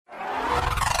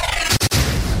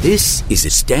This is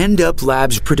a Stand Up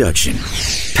Labs production,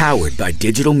 powered by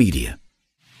digital media.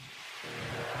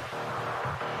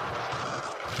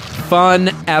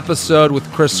 Fun episode with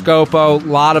Chris Scopo, a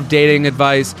lot of dating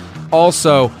advice.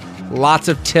 Also, lots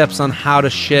of tips on how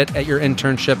to shit at your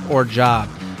internship or job.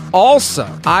 Also,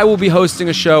 I will be hosting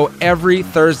a show every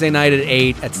Thursday night at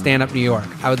 8 at Stand Up New York.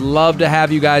 I would love to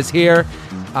have you guys here.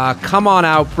 Come on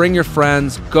out, bring your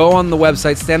friends, go on the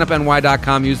website,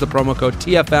 standupny.com, use the promo code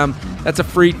TFM. That's a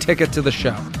free ticket to the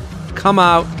show. Come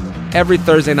out every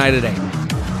Thursday night at 8.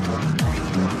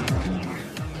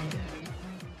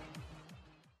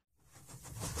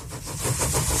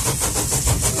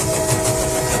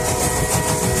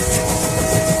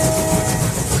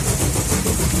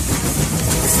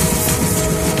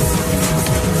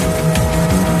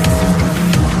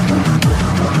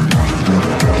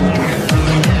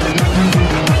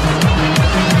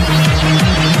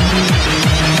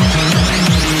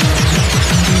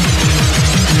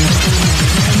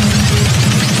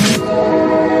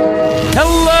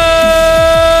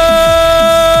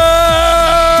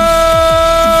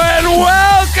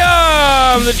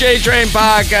 J-Train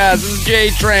Podcast. This is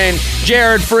J-Train,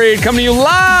 Jared Freed, coming to you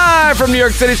live from New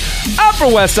York City's Upper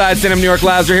West Side. Stand Up New York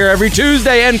Labs are here every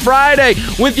Tuesday and Friday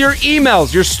with your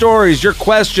emails, your stories, your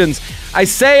questions. I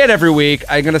say it every week.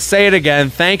 I'm going to say it again.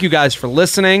 Thank you guys for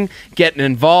listening, getting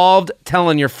involved,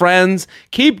 telling your friends.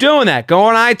 Keep doing that. Go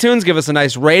on iTunes, give us a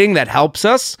nice rating. That helps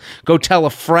us. Go tell a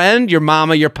friend, your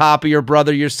mama, your papa, your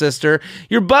brother, your sister,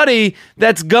 your buddy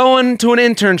that's going to an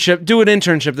internship. Do an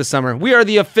internship this summer. We are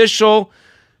the official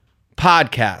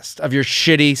podcast of your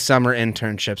shitty summer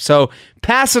internship. So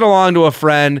pass it along to a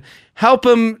friend. Help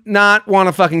him not want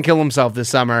to fucking kill himself this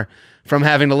summer from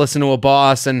having to listen to a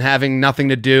boss and having nothing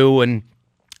to do. And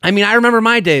I mean, I remember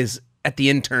my days at the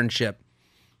internship,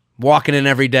 walking in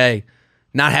every day,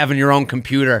 not having your own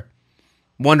computer,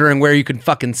 wondering where you could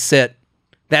fucking sit.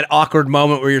 That awkward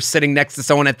moment where you're sitting next to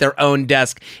someone at their own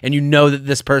desk and you know that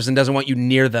this person doesn't want you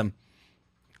near them.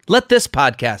 Let this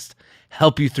podcast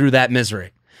help you through that misery.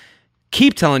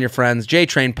 Keep telling your friends,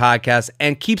 J-Train Podcast,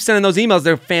 and keep sending those emails.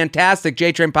 They're fantastic,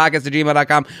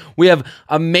 jtrainpodcast@gmail.com. We have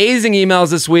amazing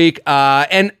emails this week,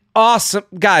 and awesome.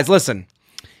 Guys, listen,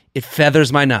 it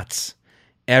feathers my nuts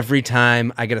every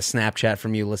time I get a Snapchat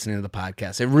from you listening to the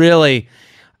podcast.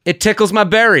 It tickles my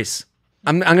berries.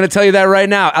 I'm going to tell you that right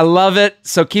now. I love it.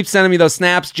 So keep sending me those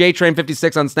snaps.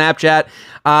 JTrain56 on Snapchat.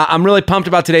 I'm really pumped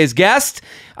about today's guest.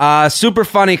 Super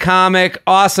funny comic.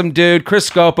 Awesome dude. Chris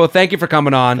Scopo. Thank you for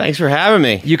coming on. Thanks for having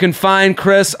me. You can find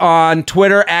Chris on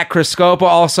Twitter at Chris Scopo.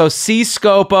 Also, C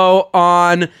Scopo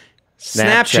on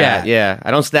Snapchat. Yeah, I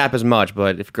don't snap as much,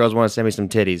 but if girls want to send me some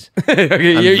titties,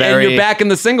 you're back in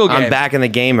the single game. I'm back in the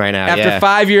game right now. After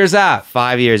 5 years out.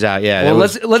 5 years out. Yeah. Well,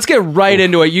 let's get right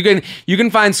into it. You can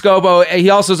find Scopo.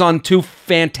 He also is on two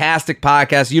fantastic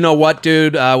podcasts. You Know What,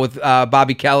 Dude, with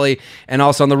Bobby Kelly, and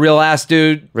also on the Real Ass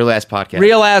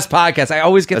Podcast. I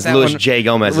always get That's that Louis one J.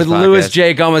 Gomez with podcast. Louis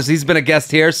J. Gomez. He's been a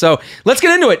guest here. So let's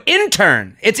get into it.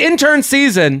 Intern. It's intern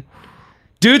season.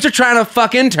 Dudes are trying to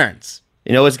fuck interns.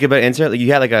 You know what's good about intern? Like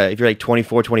you had if you're like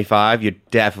 24, 25, you're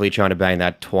definitely trying to bang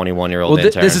that 21-year-old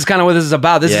intern. This is kind of what this is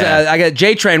about. This is I got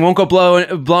J-Train won't go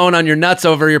blowing on your nuts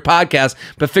over your podcast,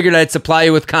 but figured I'd supply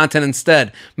you with content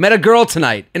instead. Met a girl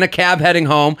tonight in a cab heading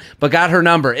home, but got her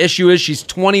number. Issue is she's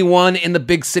 21 in the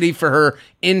big city for her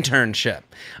internship.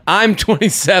 I'm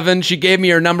 27. She gave me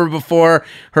her number before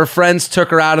her friends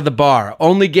took her out of the bar.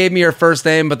 Only gave me her first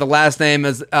name, but the last name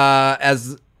as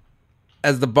the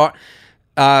bar.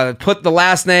 Put the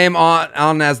last name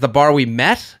on as the bar we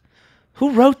met.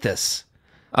 Who wrote this?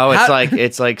 Oh,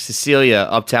 it's like Cecilia,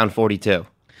 Uptown 42.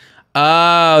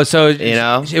 Oh, so you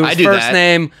know, it was first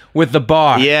name with the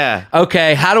bar. Yeah.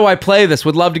 Okay, how do I play this?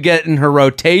 Would love to get in her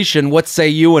rotation. What say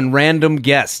you and random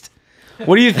guest?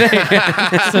 What do you think? So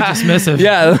dismissive.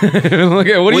 Yeah.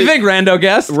 What do you think, rando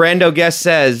guest? Rando guest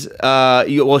says, I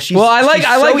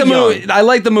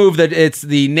like the move that it's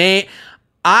the name.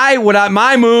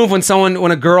 My move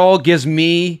when a girl gives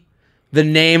me the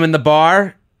name in the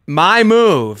bar, my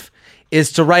move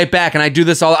is to write back, and I do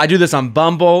this on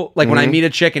Bumble, like when I meet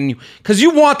a chick, and because you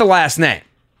want the last name.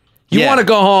 You want to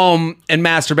go home and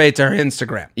masturbate to her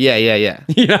Instagram. Yeah. You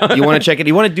know? You want to check it.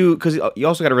 You want to do, because you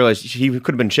also got to realize he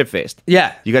could have been shit-faced.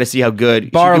 Yeah. You got to see how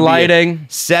good. Bar lighting.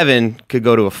 7 could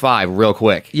go to a 5 real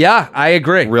quick. Yeah, I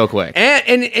agree. Real quick.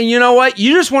 And you know what?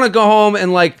 You just want to go home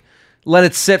and like let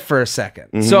it sit for a second.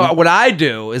 Mm-hmm. So what I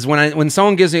do is when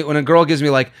a girl gives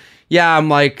me like, yeah, I'm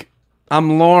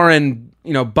Lauren,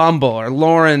 Bumble or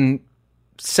Lauren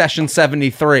Session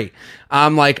 73.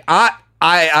 I'm like, I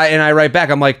write back.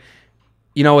 I'm like,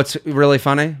 You know what's really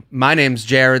funny? My name's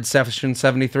Jared Session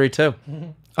 73 too.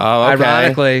 Oh, okay.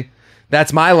 Ironically,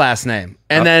 that's my last name.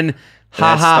 And then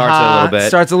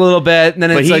starts a little bit, and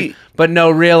then but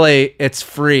no, really, it's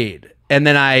Freed. And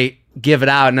then I give it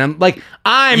out, and I'm like,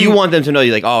 you want them to know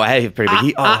you like, oh, hey, pretty big.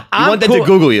 You want them to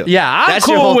Google you. Yeah, I'm That's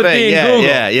cool your whole with thing. being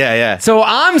Googled. Yeah. So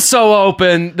I'm so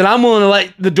open that I'm willing to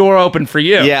let the door open for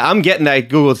you. Yeah, I'm getting that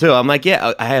Google too. I'm like,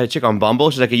 yeah, I had a chick on Bumble.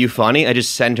 She's like, are you funny? I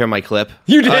just sent her my clip.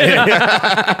 You did.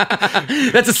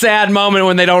 That's a sad moment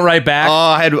when they don't write back.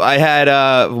 Oh, I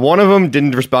had one of them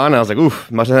didn't respond. I was like,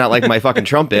 oof, must have not liked my fucking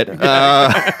trumpet.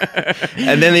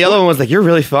 And then the other one was like, you're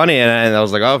really funny, and I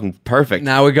was like, oh, perfect.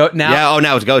 Now we go.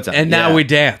 Now it's go time. And now we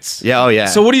dance. Yeah, oh yeah.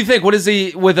 So what do you think? What is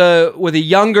he with a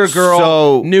younger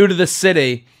girl new to the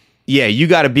city? Yeah, you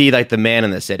got to be like the man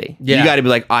in the city. Yeah. You got to be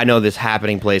like, I know this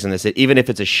happening place in the city, even if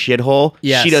it's a shithole.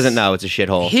 Yes. She doesn't know it's a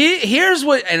shithole. Here's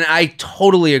what, and I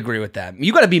totally agree with that.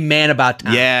 You got to be man about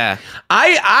town. Yeah,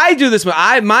 I do this.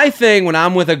 My thing when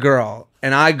I'm with a girl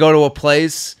and I go to a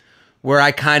place where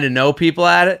I kind of know people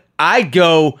at it, I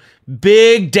go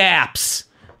big daps.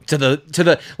 To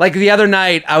the like the other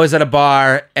night I was at a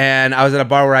bar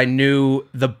where I knew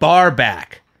the bar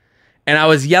back, and I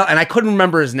was yelling and I couldn't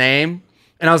remember his name,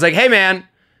 and I was like, hey man,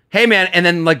 and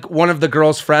then like one of the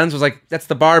girl's friends was like, that's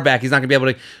the bar back, he's not gonna be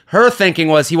able to. Her thinking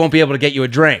was he won't be able to get you a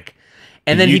drink,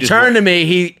 and then he turned to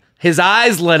me, his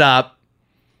eyes lit up,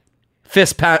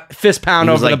 fist pound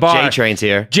over like, the bar. J-Train's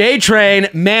here. J-Train,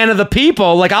 man of the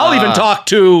people. Like I'll even talk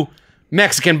to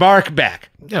Mexican bar back.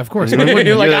 Yeah, of course.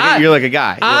 You're like a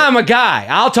guy. I'm a guy.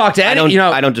 I'll talk to any.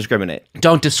 I don't discriminate.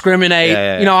 Don't discriminate.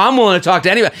 Yeah. I'm willing to talk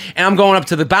to anybody. And I'm going up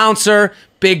to the bouncer,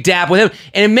 big dap with him,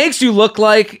 and it makes you look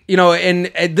like, and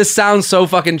this sounds so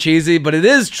fucking cheesy, but it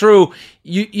is true.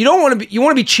 You don't want to be. You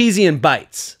want to be cheesy in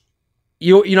bites.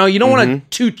 You don't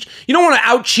want to you don't want to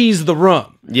out cheese the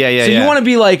room. Yeah. So you want to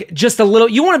be like just a little.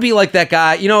 You want to be like that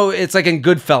guy. It's like in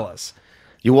Goodfellas.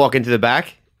 You walk into the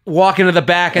back. Walk into the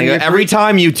back and every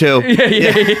time you two.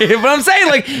 Yeah. But I'm saying,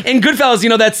 like in Goodfellas,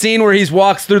 that scene where he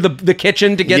walks through the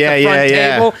kitchen to get the front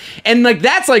table, and like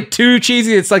that's like too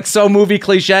cheesy. It's like so movie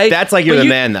cliche. That's like you're the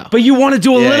man though. But you want to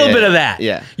do a little bit of that.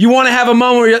 Yeah. You want to have a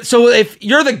moment where so if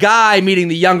you're the guy meeting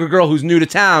the younger girl who's new to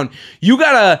town, you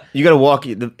gotta walk.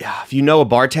 If you know a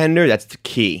bartender, that's the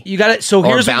key. You gotta. So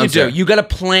here's what you do. You gotta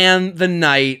plan the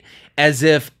night as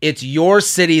if it's your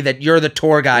city that you're the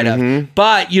tour guide of.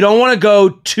 But you don't want to go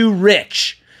too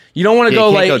rich. You don't want to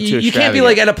go like, you can't be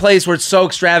like at a place where it's so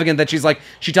extravagant that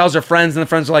she tells her friends and the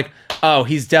friends are like, oh,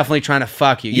 he's definitely trying to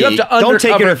fuck you. You have to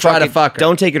undercover try to fuck her.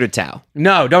 Don't take her to Tao.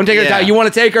 No, don't take her to Tao. You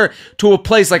want to take her to a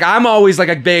place like I'm always like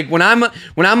a big, when I'm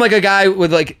like a guy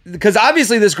with like, because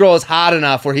obviously this girl is hot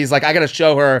enough where he's like, I got to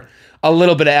show her a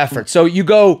little bit of effort. So you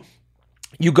go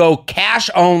cash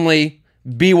only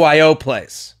BYO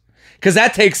place. Because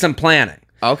that takes some planning.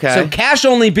 Okay. So cash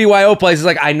only BYO place is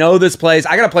like, I know this place.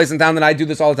 I got a place in town that I do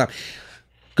this all the time.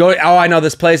 I know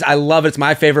this place. I love it. It's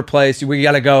my favorite place. We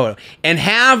got to go. And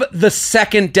have the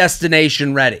second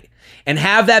destination ready. And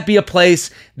have that be a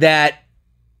place that,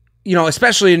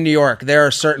 especially in New York, there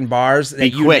are certain bars that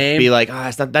you name. Be like,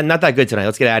 it's not that good tonight.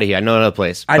 Let's get out of here. I know another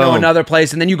place. I know another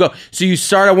place. And then you go. So you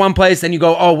start at one place, then you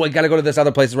go, we got to go to this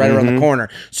other place right around the corner.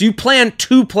 So you plan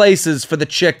 2 places for the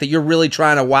chick that you're really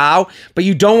trying to wow, but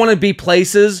you don't want to be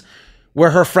places where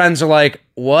her friends are like,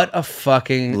 what a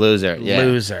fucking loser.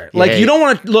 Like, you don't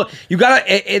want to look. You got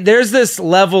to, there's this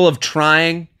level of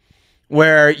trying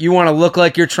where you want to look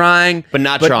like you're trying, but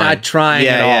not trying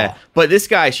at all. But this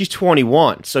guy, she's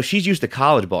 21, so she's used to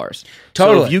college bars.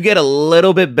 Totally. So if you get a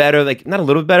little bit better, like not a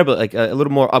little bit better, but like a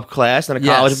little more up class than a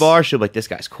college bar, she'll be like, this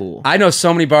guy's cool. I know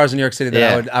so many bars in New York City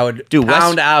that I would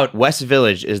pound out. West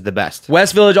Village is the best.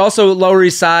 West Village, also Lower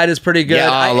East Side is pretty good.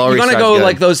 Yeah, You're gonna go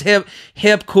like those hip,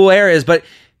 cool areas, but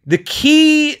the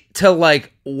key to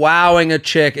like wowing a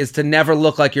chick is to never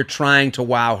look like you're trying to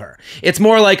wow her. It's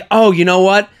more like, oh, you know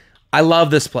what? I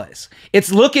love this place.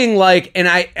 It's looking like, and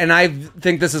I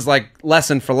think this is like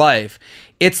lesson for life.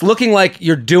 It's looking like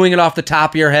you're doing it off the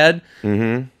top of your head,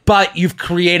 but you've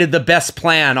created the best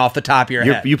plan off the top of your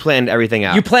head. You planned everything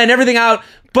out. You planned everything out,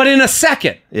 but in a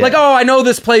second. Yeah. Like, oh, I know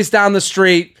this place down the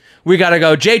street. We got to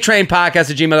go.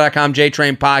 jtrainpodcast@gmail.com,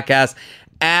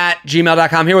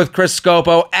 jtrainpodcast@gmail.com. Here with Chris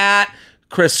Scopo,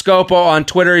 @Chris Scopo on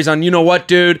Twitter. He's on You Know What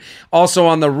Dude. Also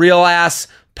on the Real Ass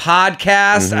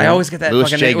Podcast. I always get that Louis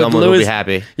fucking J. name with Gomez Louis. will be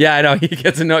happy. Yeah, I know. He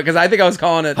gets to know it because I think I was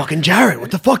calling it fucking Jared. What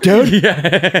the fuck, dude?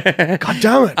 Yeah. God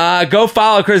damn it. Go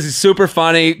follow Chris. He's super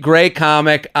funny. Great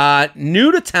comic.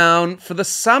 New to town for the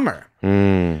summer.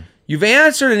 You You've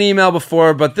answered an email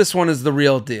before, but this one is the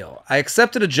real deal. I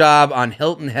accepted a job on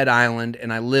Hilton Head Island,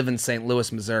 and I live in St.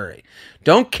 Louis, Missouri.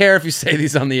 Don't care if you say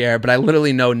these on the air, but I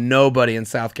literally know nobody in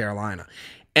South Carolina.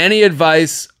 Any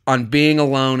advice on being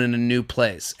alone in a new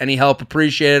place? Any help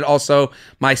appreciated. Also,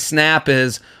 my snap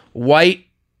is white.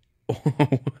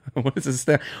 What is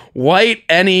this? White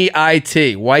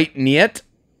NEIT. White Niet.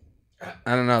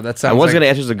 I don't know. That sounds. I was going to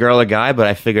answer as a girl or guy, but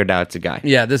I figured out it's a guy.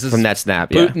 Yeah, this is from that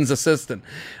snap. Putin's assistant.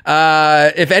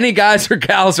 If any guys or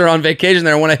gals are on vacation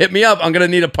there and want to hit me up, I'm going to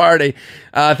need a party.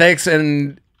 Thanks,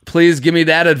 and please give me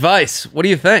that advice. What do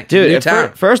you think, dude?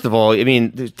 First of all, I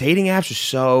mean, the dating apps are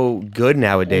so good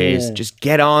nowadays. Just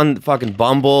get on fucking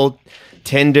Bumble,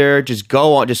 Tinder. Just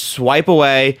go on. Just swipe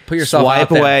away. Put yourself swipe out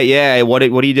there. away. Yeah. What are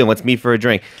you doing? Let's meet for a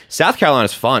drink. South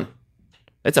Carolina's fun.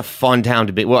 It's a fun town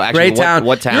to be. Well, actually, great town.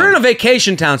 What town? You're in a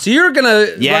vacation town, so you're gonna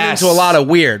run into a lot of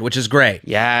weird, which is great.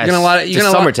 Yes, it's a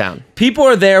summer town. People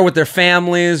are there with their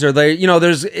families, or they,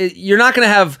 you're not gonna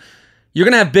have. You're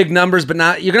gonna have big numbers, but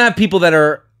not. You're gonna have people that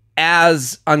are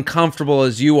as uncomfortable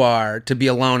as you are to be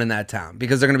alone in that town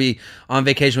because they're gonna be on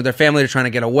vacation with their family. They're trying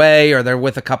to get away, or they're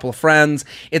with a couple of friends.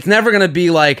 It's never gonna be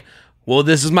like, well,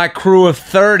 this is my crew of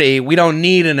 30. We don't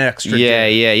need an extra. Yeah.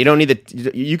 You don't need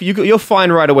you'll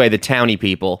find right away the towny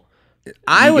people.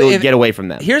 You'll get away from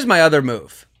them. Here's my other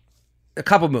move. A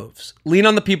couple moves. Lean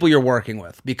on the people you're working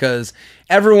with because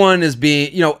everyone is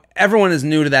everyone is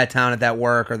new to that town at that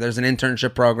work, or there's an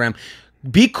internship program.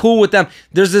 Be cool with them.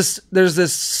 There's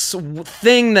this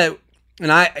thing that,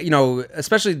 and I,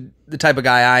 especially the type of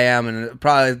guy I am, and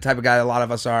probably the type of guy a lot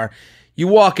of us are. You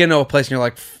walk into a place and you're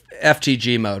like,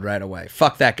 FTG mode right away.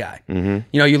 Fuck that guy.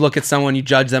 Mm-hmm. You look at someone, you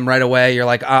judge them right away. You're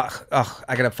like, I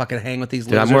gotta fucking hang with these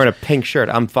losers. I'm wearing a pink shirt.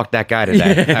 I'm fuck that guy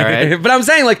today. All right. But I'm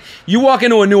saying, like, you walk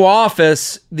into a new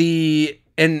office,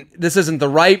 and this isn't the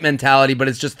right mentality, but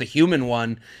it's just the human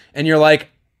one, and you're like,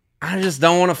 I just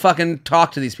don't want to fucking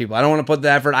talk to these people. I don't want to put the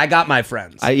effort. I got my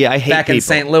friends. I hate back people. In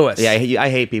St. Louis. Yeah, I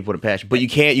hate people with a passion. But you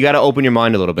can't. You got to open your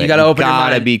mind a little bit. You got to open your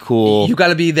mind. Gotta be cool. You got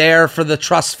to be there for the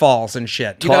trust falls and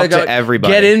shit. Talk to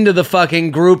everybody. Get into the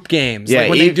fucking group games. Yeah, like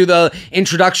when they do the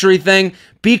introductory thing,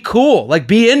 be cool. Like,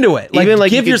 be into it. Like,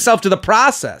 give yourself to the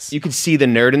process. You can see the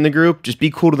nerd in the group. Just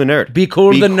be cool to the nerd. Be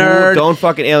cool to the nerd. Don't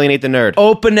fucking alienate the nerd.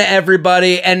 Open to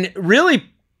everybody. And really,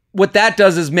 what that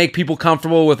does is make people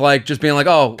comfortable with, like, just being like,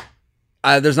 oh,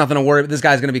 there's nothing to worry about. This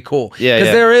guy's going to be cool. Yeah.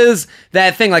 Because there is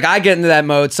that thing. Like, I get into that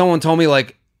mode. Someone told me,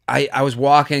 like, I was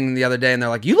walking the other day and they're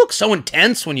like, you look so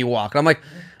intense when you walk. And I'm like,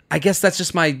 I guess that's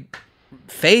just my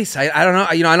face. I don't know.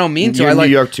 I don't mean to. You're I in like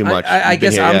New York too much. I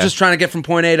guess I'm just trying to get from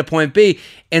point A to point B.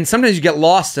 And sometimes you get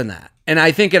lost in that. And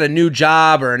I think at a new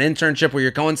job or an internship where you're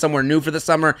going somewhere new for the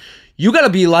summer, you got to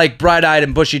be like bright-eyed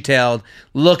and bushy-tailed,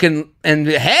 looking and,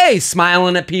 hey,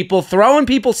 smiling at people, throwing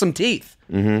people some teeth.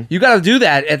 Mm-hmm. You got to do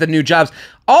that at the new jobs.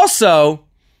 Also,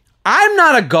 I'm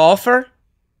not a golfer.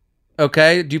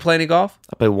 Okay, do you play any golf?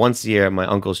 I play once a year at my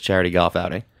uncle's charity golf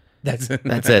outing. That's it.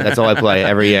 That's all I play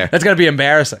every year. That's got to be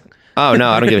embarrassing. Oh, no,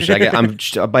 I don't give a shit. I'm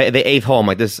by the 8th hole. I'm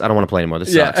like, I don't want to play anymore.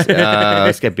 This sucks.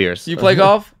 Let's get beers. You play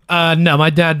golf? No, my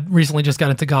dad recently just got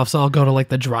into golf, so I'll go to like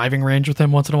the driving range with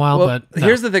him once in a while. Well, but no.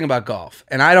 Here's the thing about golf,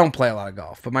 and I don't play a lot of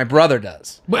golf, but my brother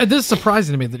does. But this is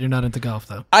surprising to me that you're not into golf,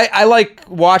 though. I like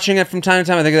watching it from time to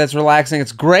time. I think that's relaxing.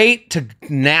 It's great to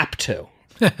nap to.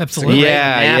 Absolutely.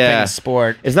 Napping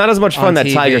sport. It's not as much fun that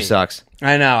TV. Tiger sucks.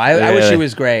 I know. I wish he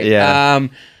was great. Yeah.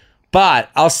 But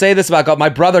I'll say this about golf. My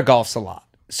brother golfs a lot.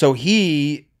 So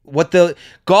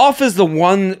golf is the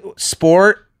one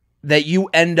sport that you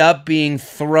end up being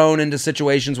thrown into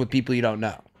situations with people you don't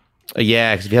know.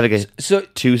 Yeah, because if you have like a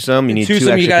twosome, you need two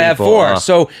extra extra you gotta have people. four.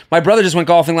 So my brother just went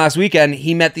golfing last weekend.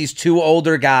 He met these two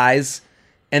older guys,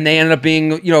 and they ended up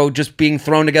being, just being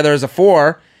thrown together as a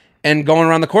four and going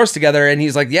around the course together. And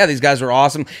he's like, yeah, these guys are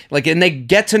awesome. Like, and they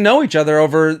get to know each other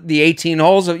over the 18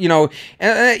 holes. Even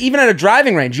at a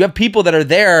driving range, you have people that are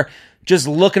there just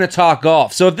looking to talk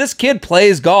golf. So if this kid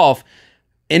plays golf,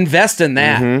 invest in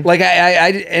that. Mm-hmm. Like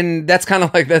and that's kind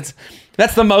of like that's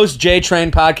the most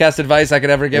J-Train podcast advice I could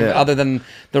ever give, other than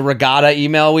the regatta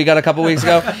email we got a couple weeks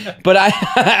ago. But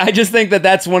I just think that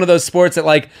that's one of those sports that,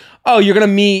 like, oh, you're gonna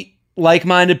meet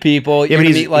like-minded people. Yeah, but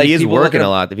he is working a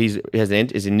lot. If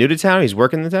is he new to town? He's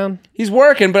working in the town? He's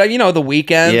working, but the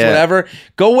weekends, whatever.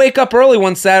 Go wake up early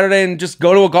one Saturday and just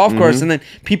go to a golf course, and then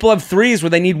people have threes where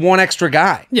they need one extra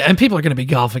guy. Yeah, and people are going to be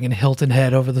golfing in Hilton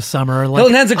Head over the summer.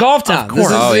 Hilton Head's a golf town. Of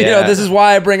course. This is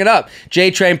why I bring it up.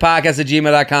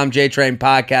 JTrainPodcast@gmail.com,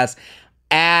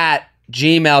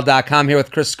 JTrainPodcast@gmail.com. Here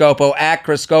with Chris Scopo,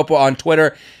 @Chris Scopo on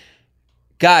Twitter.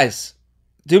 Guys,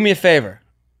 do me a favor.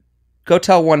 Go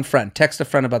tell one friend. Text a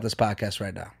friend about this podcast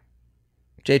right now.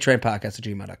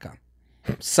 jtrainpodcast@gmail.com.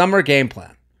 Summer game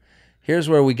plan. Here's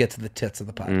where we get to the tits of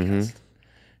the podcast.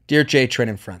 Dear J Train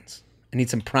and friends, I need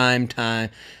some prime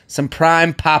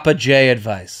Papa J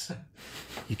advice.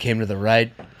 You came to the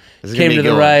right.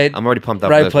 I'm already pumped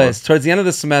up. Right for this place. Towards the end of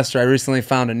the semester, I recently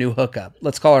found a new hookup.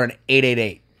 Let's call her an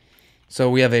 888. So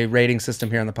we have a rating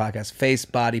system here on the podcast: face,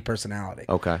 body, personality.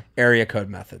 Okay. Area code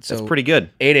method. So That's pretty good.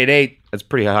 888. That's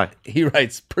pretty high. He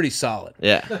writes pretty solid.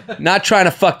 Yeah. Not trying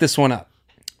to fuck this one up.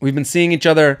 We've been seeing each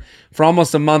other for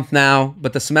almost a month now,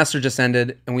 but the semester just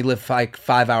ended and we live like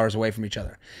 5 hours away from each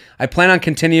other. I plan on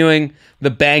continuing the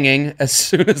banging as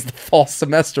soon as the fall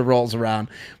semester rolls around,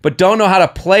 but don't know how to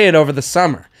play it over the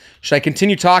summer. Should I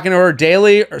continue talking to her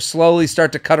daily or slowly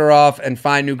start to cut her off and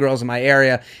find new girls in my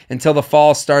area until the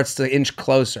fall starts to inch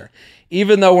closer?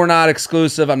 Even though we're not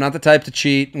exclusive, I'm not the type to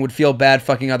cheat and would feel bad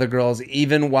fucking other girls,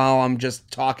 even while I'm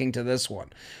just talking to this one.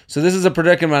 So this is a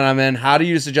predicament I'm in. How do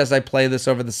you suggest I play this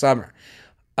over the summer?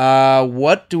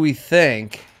 What do we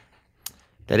think?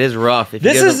 That is rough.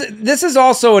 This is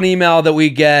also an email that we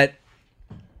get,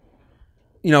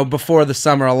 before the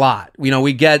summer a lot.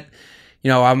 We get,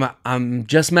 I'm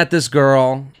just met this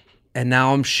girl and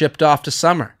now I'm shipped off to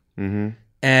summer. Mm-hmm.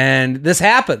 And this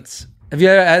happens.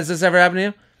 Has this ever happened to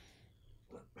you?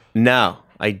 No,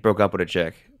 I broke up with a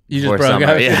chick. You just broke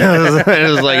up? Yeah.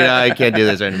 It was like, no, I can't do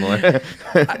this anymore.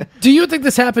 Do you think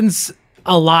this happens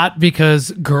a lot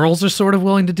because girls are sort of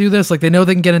willing to do this? Like they know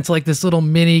they can get into like this little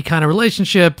mini kind of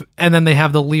relationship and then they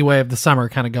have the leeway of the summer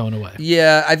kind of going away.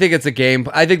 Yeah, I think it's a game.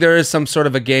 I think there is some sort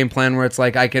of a game plan where it's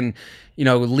like I can,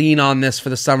 lean on this for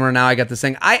the summer. Now I got this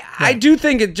thing. I do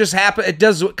think it just happen. It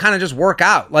does kind of just work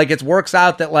out. Like it works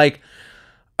out that like,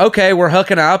 okay, we're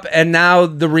hooking up, and now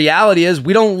the reality is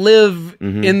we don't live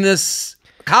in this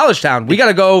college town. We got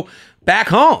to go back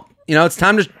home. It's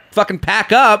time to fucking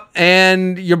pack up,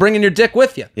 and you're bringing your dick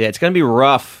with you. Yeah, it's going to be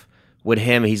rough with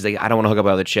him. He's like, I don't want to hook up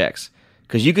with other chicks.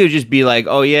 Because you could just be like,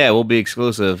 oh, yeah, we'll be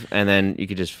exclusive, and then you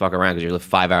could just fuck around because you live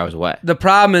 5 hours away. The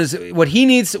problem is what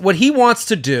he wants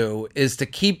to do is to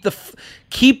keep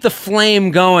the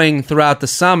flame going throughout the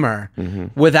summer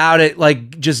without it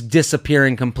like just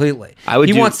disappearing completely.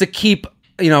 He wants to keep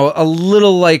a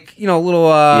little like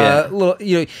little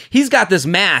he's got this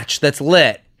match that's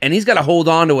lit and he's got to hold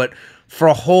on to it for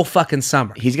a whole fucking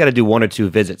summer. He's got to do 1 or 2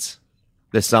 visits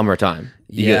this summertime.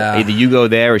 Yeah. Either you go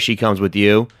there or she comes with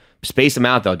you. Space them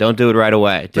out though. Don't do it right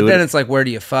away. But then it's like, where do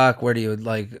you fuck? Where do you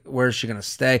where's she gonna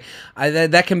stay?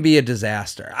 That can be a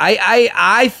disaster.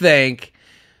 I think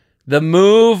the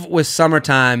move with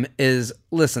summertime is,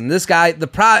 listen, this guy,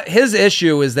 his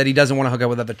issue is that he doesn't want to hook up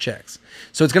with other chicks.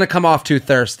 So it's going to come off too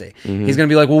thirsty. He's going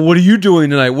to be like, well, what are you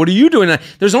doing tonight? What are you doing tonight?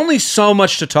 There's only so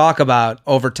much to talk about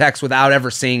over text without ever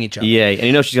seeing each other. Yeah,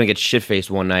 and she's going to get shit-faced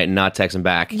one night and not text him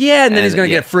back. Yeah, and then he's going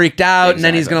to get freaked out, and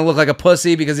then he's going to look like a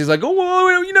pussy because he's like, oh,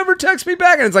 well, you never text me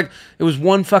back. And it's like, it was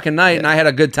one fucking night, and I had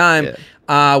a good time.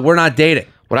 Yeah. We're not dating.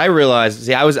 What I realized,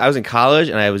 I was in college,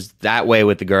 and I was that way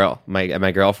with the girl,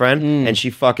 my girlfriend, and she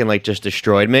fucking like just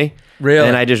destroyed me. Really?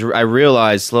 And I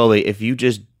realized slowly, if you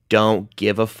just don't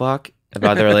give a fuck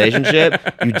about the relationship,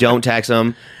 you don't text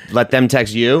them, let them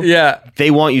text you. Yeah,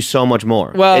 they want you so much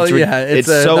more. Well, it's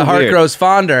so the heart weird. Grows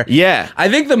fonder. Yeah, I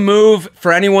think the move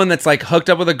for anyone that's like hooked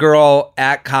up with a girl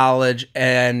at college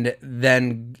and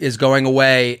then is going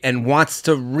away and wants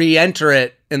to re-enter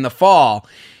it in the fall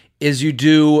is you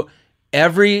do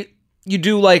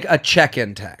like a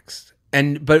check-in text,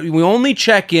 but we only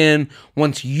check in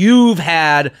once you've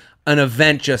had an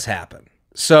event just happen.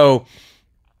 So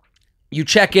you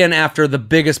check in after the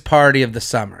biggest party of the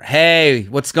summer. Hey,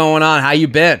 what's going on? How you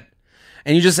been?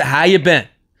 And you just say, how you been?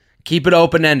 Keep it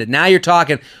open-ended. Now you're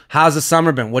talking, how's the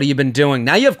summer been? What have you been doing?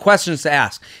 Now you have questions to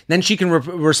ask. Then she can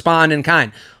respond in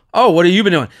kind. Oh, what have you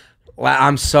been doing? Well,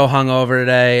 I'm so hungover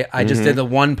today. I just did the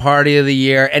one party of the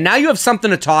year. And now you have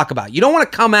something to talk about. You don't want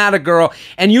to come at a girl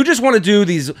and you just want to do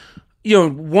these,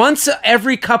 once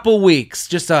every couple weeks,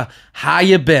 just a how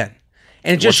you been?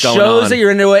 And it just shows that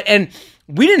you're into it. And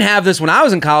we didn't have this when I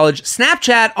was in college.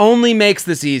 Snapchat only makes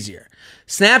this easier.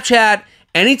 Snapchat,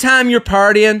 anytime you're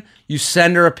partying, you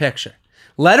send her a picture.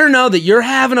 Let her know that you're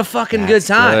having a fucking good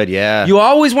time. Good, yeah. You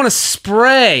always want to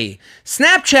spray.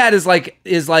 Snapchat is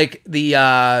like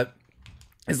the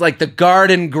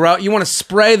garden grow. You want to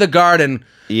spray the garden.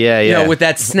 Yeah. With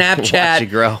that Snapchat. Watch it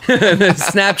grow.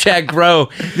 Snapchat grow.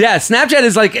 Yeah, Snapchat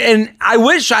is like, and I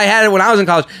wish I had it when I was in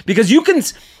college because you can.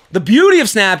 The beauty of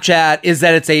Snapchat is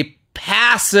that it's a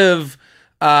passive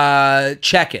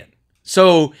check-in.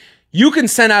 So you can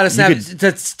send out a snap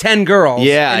to 10 girls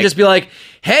and just be like,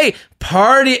 hey,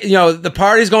 party, the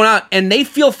party's going on, and they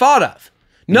feel thought of.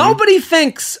 Nobody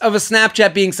thinks of a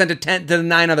Snapchat being sent to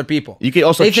 9 other people. You can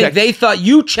also they check. think they thought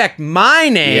you checked my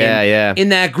name in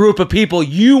that group of people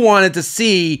you wanted to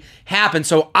see happen.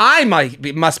 So I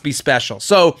must be special.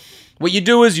 So what you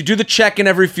do is you do the check-in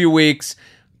every few weeks,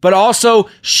 but also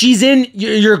she's in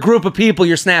your group of people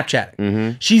you're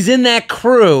Snapchatting. She's in that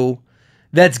crew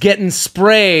that's getting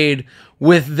sprayed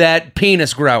with that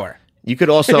penis grower. You could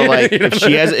also like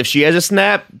if she has a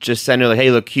snap, just send her like, "Hey,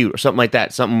 look cute" or something like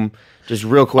that. Something just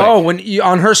real quick. Oh, when you,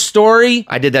 on her story,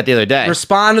 I did that the other day.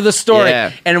 Respond to the story,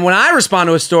 and when I respond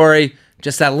to a story,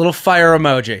 just that little fire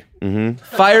emoji.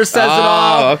 Fire says it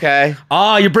all. Oh, okay.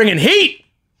 Oh, you're bringing heat.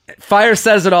 Fire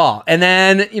says it all, and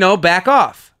then back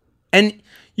off. And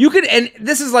you could, and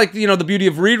this is like the beauty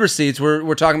of read receipts.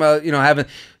 We're talking about having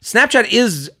Snapchat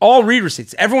is all read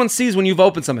receipts. Everyone sees when you've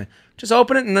opened something. Just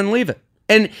open it and then leave it.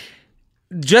 And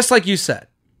just like you said,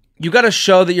 you got to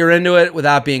show that you're into it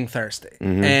without being thirsty.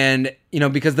 And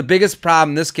because the biggest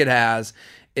problem this kid has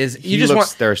is He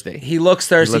looks thirsty. He looks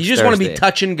thirsty. You just want to be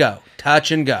touch and go.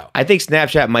 I think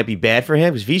Snapchat might be bad for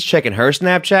him because if he's checking her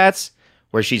Snapchats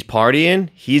where she's partying,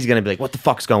 he's gonna be like, "What the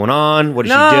fuck's going on? What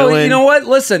is she doing?" You know what?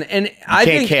 Listen, and I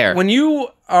can't think care. when you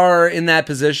are in that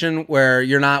position where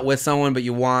you're not with someone but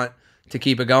you want to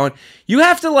keep it going, you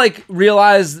have to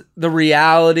realize the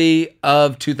reality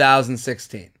of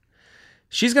 2016.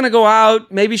 She's gonna go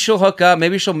out, maybe she'll hook up,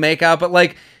 maybe she'll make out,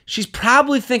 but she's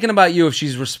probably thinking about you if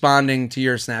she's responding to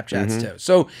your Snapchats too.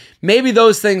 So maybe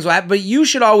those things will happen, but you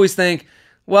should always think,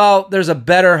 well, there's a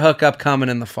better hookup coming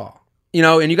in the fall.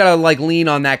 And you gotta lean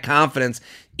on that confidence.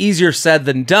 Easier said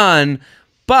than done,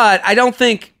 but I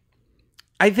think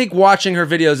watching her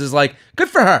videos is good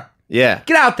for her. Yeah.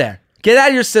 Get out there. Get out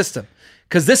of your system.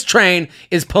 Because this train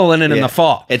is pulling in the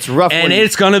fall. It's rough. And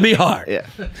it's going to be hard. Yeah.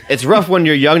 It's rough when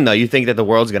you're young, though. You think that the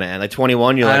world's going to end. Like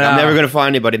 21, you're like, I'm never going to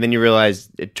find anybody. Then you realize,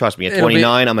 trust me, at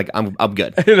 29, I'm like, I'm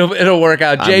good. It'll work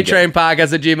out.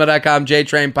 JTrainPodcast@gmail.com.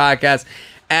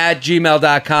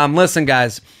 JTrainPodcast@gmail.com. Listen,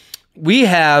 guys, we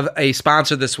have a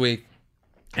sponsor this week,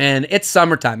 and it's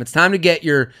summertime. It's time to get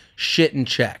your shit in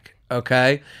check,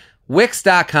 okay?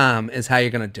 Wix.com is how you're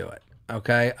going to do it.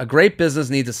 Okay, a great business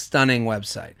needs a stunning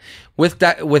website.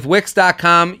 With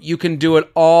Wix.com, you can do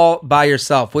it all by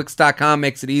yourself. Wix.com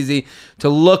makes it easy to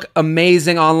look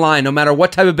amazing online, no matter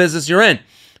what type of business you're in.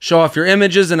 Show off your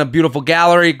images in a beautiful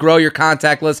gallery, grow your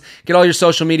contact list, get all your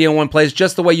social media in one place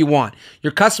just the way you want.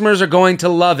 Your customers are going to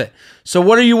love it. So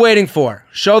what are you waiting for?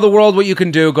 Show the world what you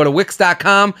can do. Go to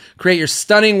Wix.com, create your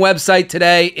stunning website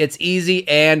today. It's easy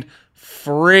and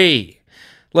free.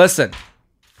 Listen,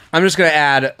 I'm just going to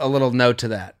add a little note to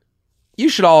that. You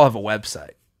should all have a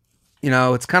website.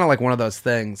 It's kind of like one of those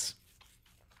things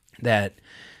that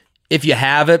if you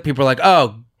have it, people are like,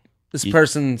 oh, this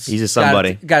person's he's a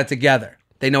somebody. Got it together.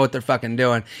 They know what they're fucking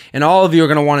doing. And all of you are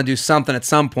going to want to do something at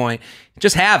some point.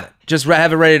 Just have it. Just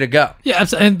have it ready to go. Yeah,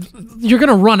 and you're going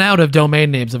to run out of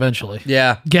domain names eventually.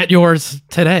 Yeah. Get yours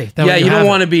today. That you don't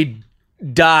want to be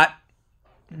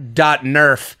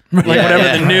 .nerf.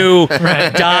 Whatever the new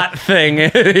dot thing.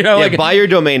 Buy your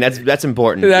domain. That's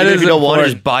important. That Even is if you don't want it,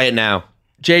 important. just buy it now.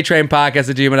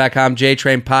 JTrainPodcast@gmail.com.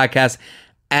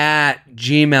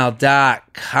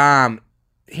 JTrainPodcast@gmail.com.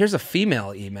 Here's a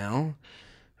female email.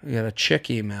 We got a chick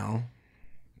email.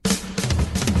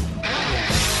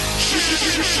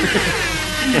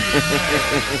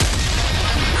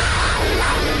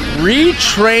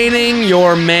 Retraining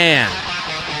your man.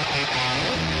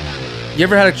 You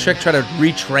ever had a chick try to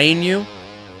retrain you?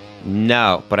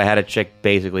 No, but I had a chick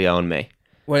basically own me.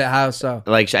 What? How so?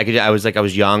 I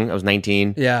was young. I was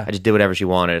 19. Yeah. I just did whatever she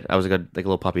wanted. I was like a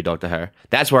little puppy dog to her.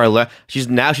 That's where I learned. She's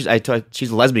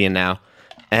lesbian now,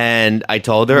 and I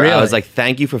told her Really? I was like,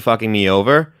 thank you for fucking me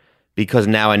over, because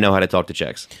now I know how to talk to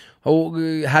chicks.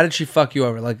 Oh, how did she fuck you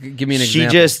over? Give me an She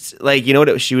example. just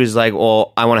she was like,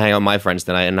 well, I want to hang out with my friends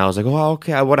tonight, and I was like, oh,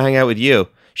 okay, I want to hang out with you.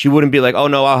 She wouldn't be like, oh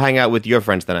no, I'll hang out with your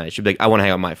friends tonight. She'd be like, I want to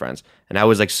hang out with my friends. And I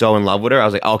was so in love with her. I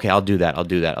was like, okay, I'll do that.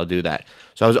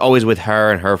 So I was always with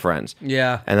her and her friends.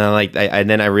 Yeah. And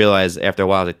then I realized after a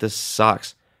while, I was like, this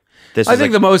sucks. I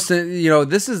think the most,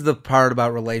 this is the part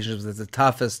about relationships that's the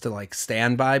toughest to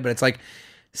stand by, but it's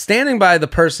standing by the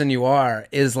person you are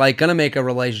is going to make a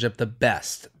relationship the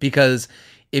best, because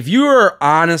if you are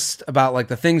honest about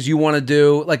the things you want to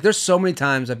do, there's so many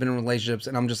times I've been in relationships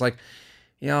and I'm just like,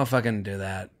 I'll fucking do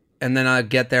that. And then I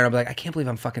get there and I'll be like, I can't believe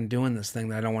I'm fucking doing this thing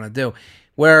that I don't want to do.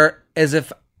 Whereas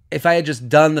if I had just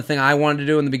done the thing I wanted to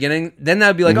do in the beginning, then that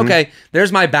would be okay,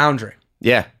 there's my boundary.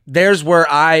 Yeah. There's where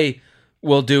I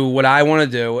will do what I want to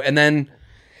do. And then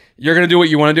you're going to do what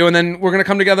you want to do. And then we're going to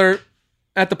come together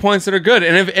at the points that are good.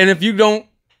 And if you don't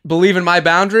believe in my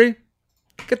boundary,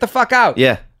 get the fuck out.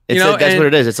 Yeah. That's and what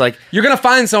it is. It's like you're gonna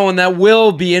find someone that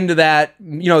will be into that.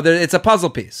 It's a puzzle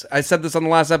piece. I said this on the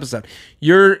last episode.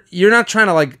 You're not trying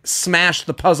to like smash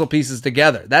the puzzle pieces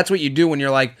together. That's what you do when you're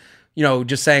like,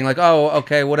 just saying like, oh,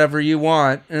 okay, whatever you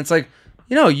want. And it's like,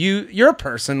 you're a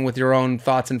person with your own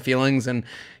thoughts and feelings and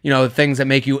things that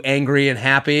make you angry and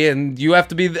happy, and you have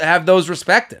to have those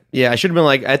respected. Yeah, I should have been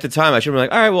like, at the time, I should have been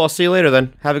like, all right, well, I'll see you later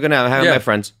then. Have a good night. Hang out with my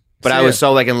friends. But I was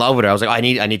so like in love with her. I was like, I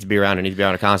need to be around her. I need to be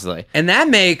around her constantly. And that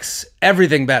makes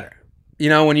everything better.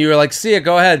 When you were like, see it,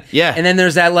 go ahead. Yeah. And then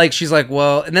there's that like, she's like,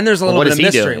 well, and then there's a little bit of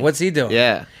mystery. Doing? What's he doing?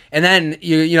 Yeah. And then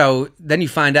then you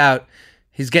find out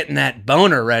he's getting that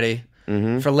boner ready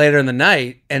for later in the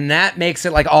night, and that makes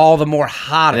it like all the more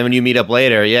hotter. And then when you meet up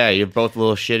later, you're both a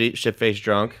little shit-faced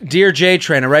drunk. Dear J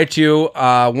Train, I write to you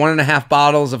 1.5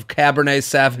 bottles of Cabernet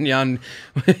Sauvignon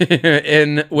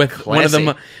in with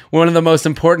one of the most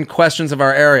important questions of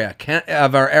our era.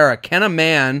 Can a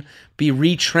man be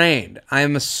retrained? I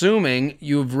am assuming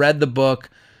you've read the book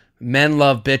Men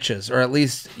Love Bitches, or at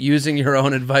least using your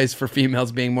own advice for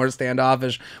females being more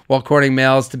standoffish while courting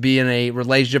males to be in a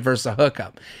relationship versus a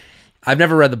hookup. I've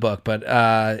never read the book, but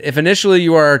if initially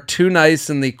you are too nice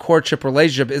in the courtship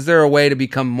relationship, is there a way to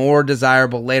become more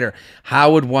desirable later?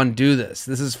 How would one do this?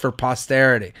 This is for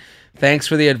posterity. Thanks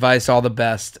for the advice. All the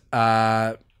best.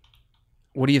 What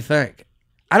do you think?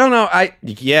 I don't know. I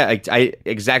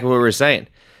exactly what we were saying.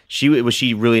 Was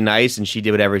she really nice and she did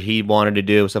whatever he wanted to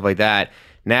do, stuff like that.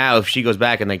 Now, if she goes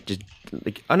back and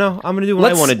oh no, I'm gonna do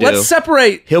what I want to do. Let's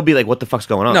separate. He'll be like, what the fuck's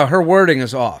going on? No, her wording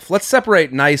is off. Let's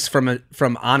separate nice from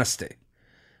honesty.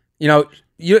 What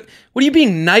are you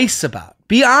being nice about?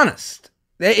 Be honest.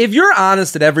 If you're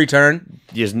honest at every turn,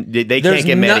 they can't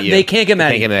get mad at you. They can't get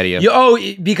mad at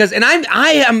you. Because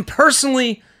I am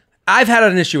personally, I've had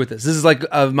an issue with this. This is like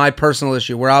my personal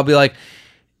issue where I'll be like,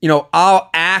 I'll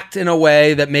act in a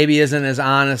way that maybe isn't as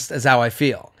honest as how I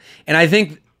feel. And I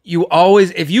think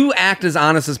if you act as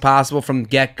honest as possible from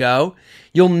get-go,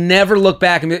 you'll never look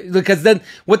back because then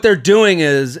what they're doing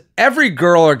is every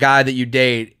girl or guy that you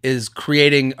date is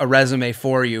creating a resume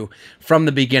for you from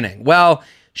the beginning. Well,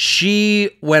 she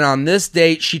went on this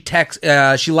date. She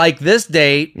liked this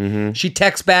date. Mm-hmm. She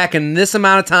texts back in this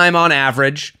amount of time on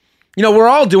average. We're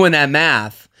all doing that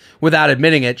math without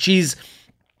admitting it. She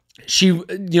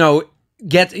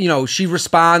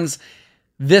responds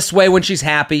this way when she's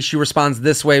happy. She responds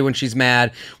this way when she's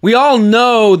mad. We all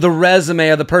know the resume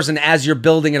of the person as you're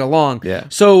building it along. Yeah.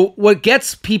 So what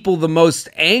gets people the most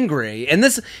angry, and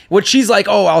what she's like,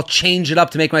 oh, I'll change it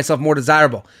up to make myself more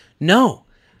desirable. No.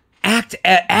 Act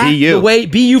be you.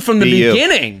 Be you from the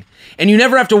beginning. And you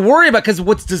never have to worry about, because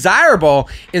what's desirable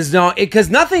is because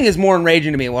nothing is more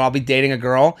enraging to me when I'll be dating a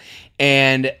girl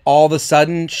and all of a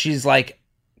sudden she's like,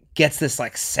 gets this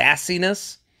like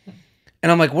sassiness.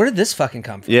 And I'm like, where did this fucking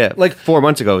come from? Yeah, like 4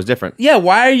 months ago it was different. Yeah,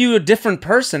 why are you a different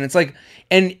person? It's like,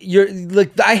 and you're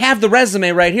like, I have the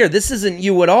resume right here. This isn't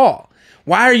you at all.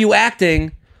 Why are you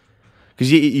acting?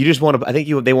 Because you just want to. I think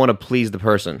they want to please the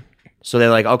person, so they're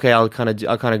like, okay, I'll kind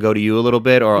of go to you a little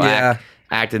bit, or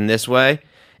act in this way.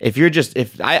 If you're just,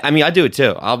 I do it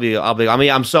too.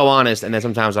 I'm so honest, and then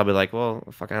sometimes I'll be like, well,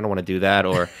 fuck, I don't want to do that,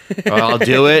 or I'll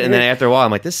do it, and then after a while, I'm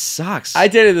like, this sucks. I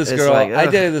dated this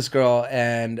girl,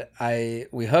 and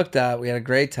we hooked up. We had a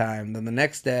great time. Then the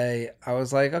next day, I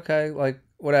was like, okay, like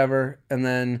whatever. And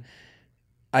then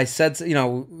I said, we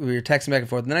were texting back and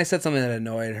forth, and then I said something that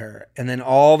annoyed her, and then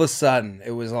all of a sudden,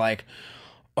 it was like,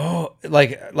 oh,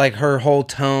 like her whole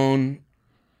tone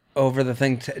over the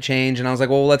thing change, and I was like,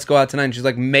 well, let's go out tonight, and she's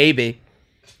like, maybe.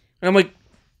 And I'm like,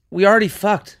 we already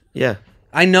fucked. Yeah,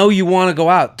 I know you want to go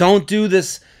out. Don't do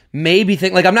this maybe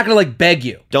thing. Like, I'm not gonna like beg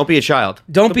you. Don't be a child.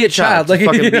 Don't be a child. Like,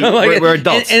 we're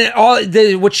adults.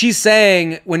 And what she's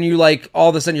saying when you like all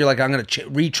of a sudden you're like, I'm gonna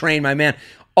retrain my man.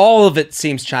 All of it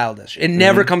seems childish. It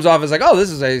never comes off as like, oh, this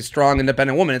is a strong,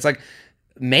 independent woman. It's like,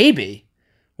 maybe.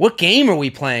 What game are we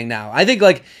playing now? I think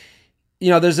like,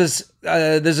 there's this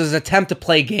attempt to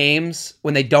play games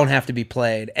when they don't have to be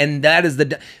played. And that is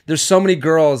there's so many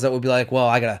girls that would be like, well,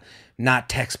 I gotta not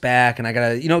text back, and I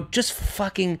gotta, just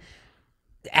fucking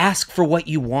ask for what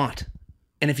you want.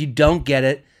 And if you don't get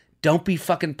it, don't be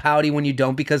fucking pouty when you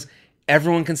don't, because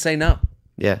everyone can say no.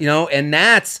 Yeah. And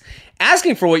that's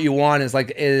asking for what you want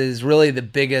is really the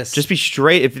biggest. Just be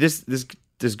straight. If this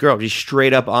girl, be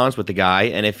straight up honest with the guy,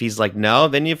 and if he's like no,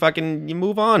 then you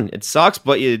move on. It sucks,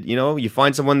 but you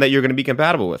find someone that you're going to be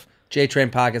compatible with.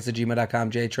 jtrainpodcast@gmail.com,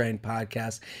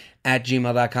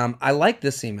 jtrainpodcast@gmail.com. I like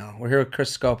this email. We're here with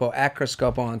Chris Scopo, @Chris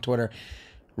Scopo on Twitter.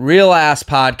 Real Ass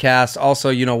Podcast. Also,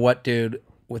 you know what, dude,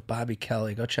 with Bobby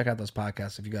Kelly. Go check out those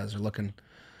podcasts if you guys are looking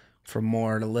for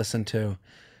more to listen to.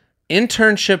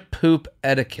 Internship poop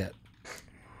etiquette.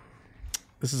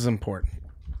 This is important.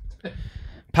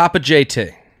 Papa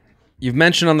JT, you've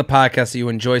mentioned on the podcast that you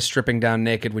enjoy stripping down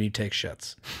naked when you take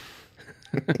shits.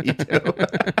 You do?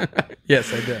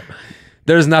 Yes, I do.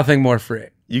 There's nothing more free.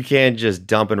 You can't just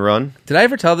dump and run. Did I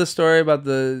ever tell this story about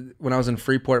when I was in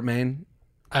Freeport, Maine?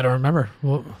 I don't remember.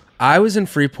 Well, I was in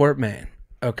Freeport, Maine,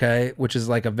 okay, which is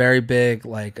like a very big,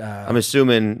 like... I'm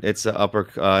assuming it's a not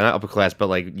upper class, but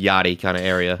like yachty kind of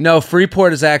area. No,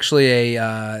 Freeport is actually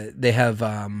they have...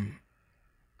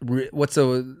 what's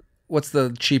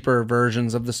the cheaper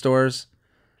versions of the stores?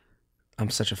 I'm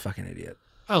such a fucking idiot.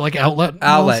 oh, like outlet.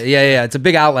 Outlet, yeah. It's a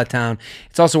big outlet town.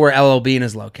 It's also where LL Bean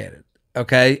is located.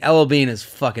 Okay, LL Bean is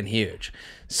fucking huge.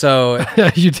 So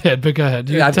You did, but go ahead.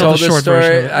 I've Tell told the this short story.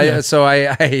 version of it.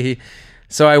 Yeah.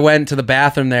 So I went to the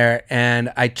bathroom there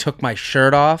and I took my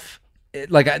shirt off.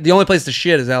 The only place to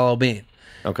shit is LL Bean.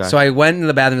 Okay. So I went into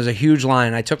the bathroom. There's a huge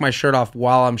line. I took my shirt off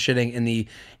while I'm shitting in the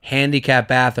handicap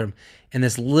bathroom, and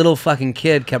this little fucking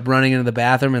kid kept running into the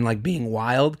bathroom and like being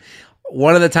wild.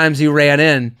 One of the times he ran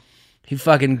in, he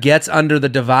fucking gets under the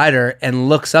divider and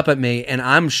looks up at me, and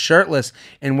I'm shirtless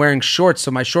and wearing shorts, so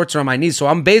my shorts are on my knees, so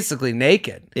I'm basically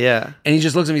naked. Yeah. And he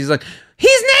just looks at me. He's like,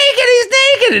 "He's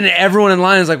naked!" And everyone in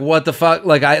line is like, "What the fuck?"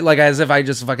 Like as if I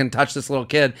just fucking touched this little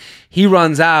kid. He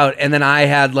runs out, and then I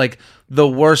had like the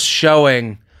worst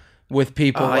showing with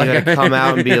people. Oh, you gotta come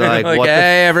out and be like, what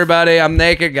 "Hey, everybody, I'm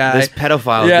naked, guy." this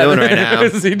pedophile is doing right now?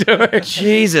 What is he doing?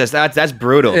 Jesus, that's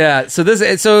brutal. Yeah, so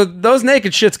those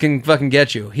naked shits can fucking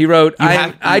get you. He wrote,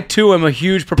 I too am a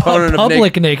huge proponent of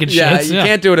Public naked Yeah, shits, you yeah.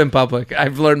 can't do it in public.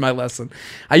 I've learned my lesson.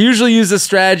 I usually use this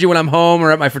strategy when I'm home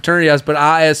or at my fraternity house, but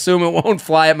I assume it won't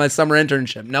fly at my summer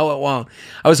internship. No, it won't.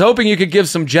 I was hoping you could give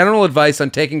some general advice on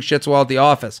taking shits while at the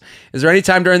office. Is there any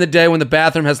time during the day when the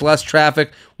bathroom has less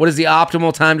traffic? What is the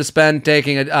optimal time to spend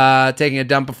taking a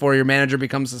dump before your manager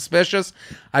becomes suspicious?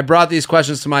 I brought these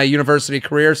questions to my university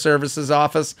career services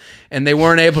office, and they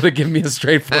weren't able to give me a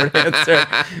straightforward answer.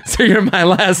 So you're my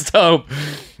last hope.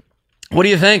 What do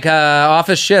you think?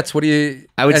 Office shits. What do you?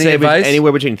 I would any say advice?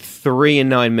 anywhere between 3 and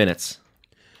 9 minutes.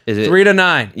 Is it 3 to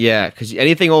 9? Yeah, because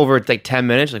anything over like 10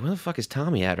 minutes, like where the fuck is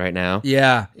Tommy at right now?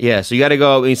 Yeah. Yeah, so you got to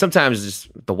go. I mean, sometimes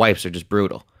the wipes are just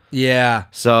brutal. Yeah.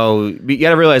 So you got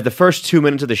to realize the first 2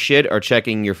 minutes of the shit are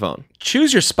checking your phone.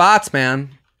 Choose your spots, man.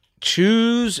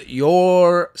 Choose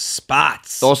your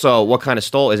spots. Also, what kind of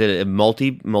stall is it? A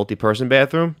multi-person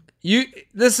bathroom?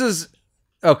 This is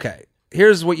okay.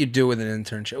 Here's what you do with an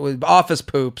internship with office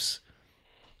poops.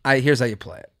 Here's how you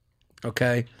play it.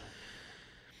 Okay.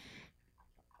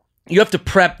 You have to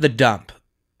prep the dump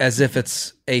as if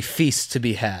it's a feast to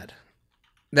be had.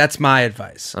 That's my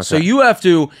advice. Okay. So you have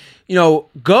to,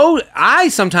 go. I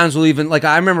sometimes will even,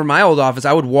 I remember my old office,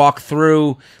 I would walk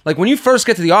through, when you first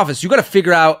get to the office, you got to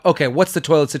figure out, okay, what's the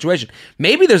toilet situation?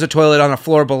 Maybe there's a toilet on a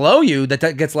floor below you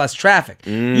that gets less traffic.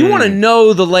 You want to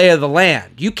know the lay of the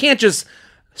land. You can't just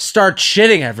start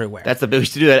shitting everywhere. We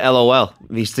used to do that at LOL.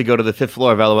 We used to go to the 5th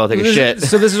floor of LOL, take a shit.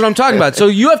 So this is what I'm talking about. So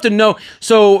you have to know,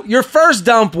 so your first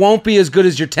dump won't be as good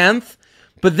as your 10th,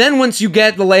 but then once you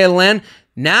get the lay of the land,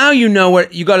 now you know where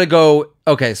you got to go.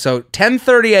 Okay, so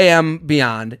 10:30 a.m.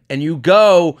 beyond, and you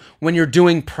go when you're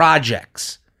doing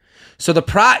projects. So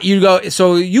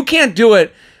so you can't do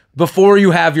it before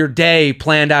you have your day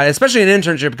planned out, especially an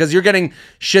internship, because you're getting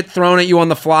shit thrown at you on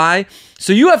the fly.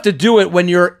 So you have to do it when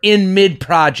you're in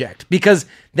mid-project, because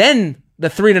then the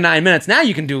 3 to 9 minutes, now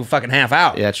you can do a fucking half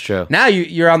hour. Yeah, that's true. Now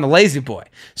you're on the lazy boy.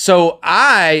 So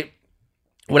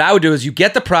what I would do is you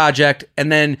get the project,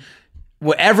 and then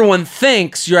everyone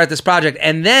thinks you're at this project,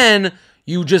 and then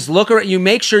you just look around, you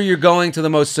make sure you're going to the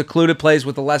most secluded place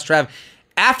with the less traffic.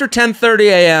 After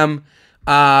 10:30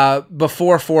 a.m.,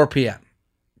 before 4 p.m.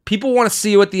 People want to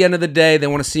see you at the end of the day. They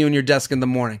want to see you in your desk in the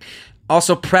morning.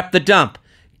 Also, prep the dump.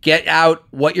 Get out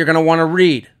what you're going to want to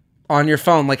read on your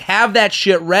phone. Have that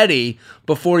shit ready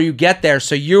before you get there,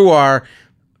 so you are,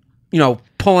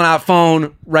 pulling out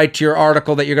phone right to your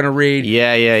article that you're going to read.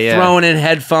 Yeah. Throwing in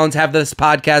headphones, have this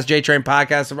podcast, J-Train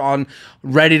podcast, on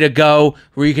ready to go,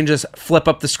 where you can just flip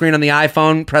up the screen on the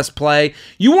iPhone, press play.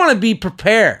 You want to be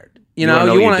prepared. You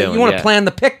want to plan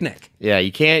the picnic. Yeah,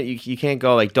 you can't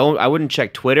go I wouldn't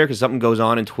check Twitter because something goes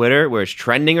on in Twitter where it's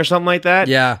trending or something like that.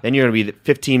 Yeah. Then you're going to be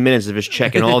 15 minutes of just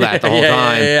checking all that the whole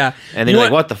time. Yeah. And then you're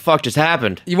like, what the fuck just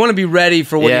happened? You want to be ready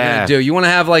for what you're going to do. You want to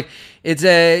have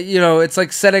it's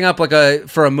like setting up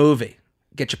for a movie.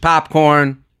 Get your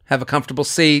popcorn, have a comfortable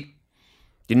seat.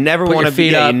 You never want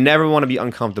to be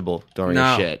uncomfortable during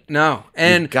your shit. No.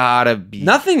 And you gotta be.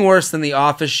 Nothing worse than the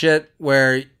office shit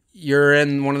where you're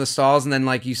in one of the stalls and then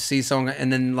you see someone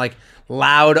and then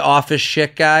loud office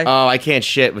shit guy. Oh, I can't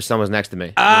shit when someone's next to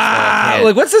me.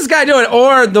 Like, what's this guy doing?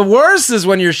 Or the worst is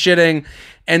when you're shitting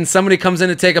and somebody comes in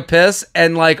to take a piss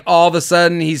and like all of a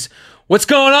sudden he's, what's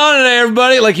going on today,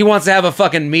 everybody? Like he wants to have a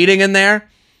fucking meeting in there.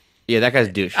 Yeah, that guy's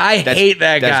a douche. I hate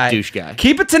that guy. That's douche guy.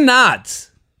 Keep it to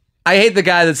nods. I hate the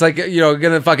guy that's like,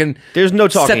 gonna fucking There's no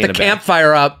talking set in the a bathroom.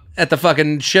 campfire up at the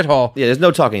fucking shithole. Yeah, there's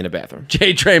no talking in the bathroom.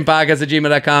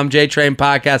 JTrainPodcast@gmail.com,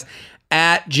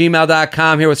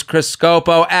 JTrainPodcast@gmail.com. Here with Chris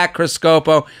Scopo, at Chris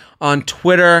Scopo on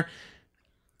Twitter.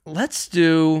 Let's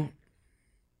do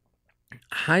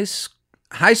high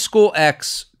school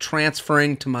ex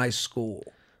transferring to my school.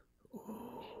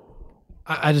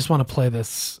 I just want to play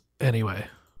this anyway.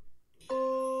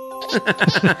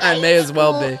 I may as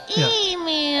well be.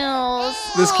 Emails.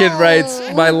 This kid writes,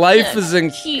 my life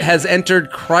has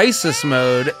entered crisis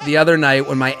mode the other night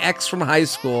when my ex from high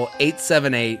school,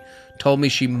 878, told me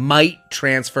she might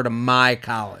transfer to my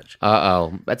college.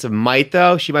 Uh-oh. That's a might,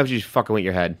 though? She might be just fucking with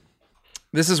your head.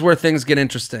 This is where things get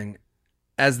interesting.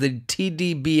 As the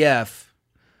TDBF...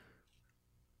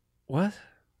 What?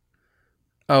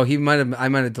 Oh, I might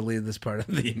have deleted this part of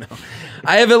the email.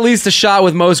 I have at least a shot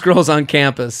with most girls on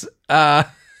campus. I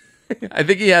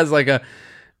think he has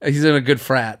he's in a good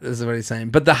frat, this is what he's saying.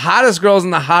 But the hottest girls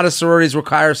in the hottest sororities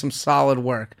require some solid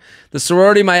work. The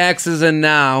sorority my ex is in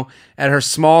now at her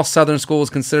small southern school is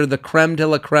considered the creme de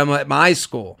la creme at my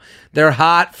school. They're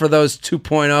hot for those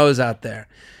 2.0s out there.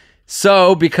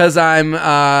 So because I'm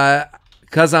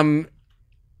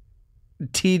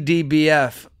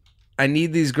TDBF, I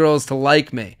need these girls to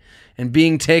like me, and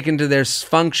being taken to their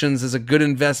functions is a good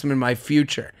investment in my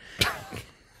future.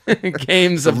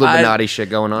 Games of Illuminati shit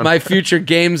going on. My future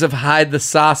games of hide the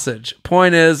sausage.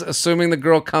 Point is, assuming the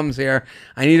girl comes here,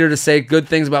 I need her to say good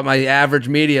things about my average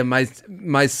medium, my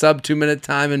sub 2-minute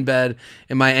time in bed,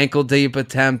 and my ankle deep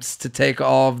attempts to take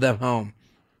all of them home.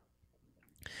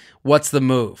 What's the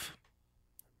move?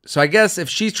 So I guess if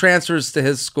she transfers to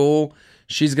his school,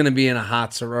 she's going to be in a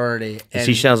hot sorority. And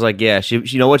she sounds like, yeah,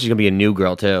 you know what? She's going to be a new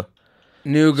girl, too.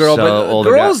 New girl, So, but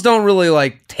older girls guy. don't really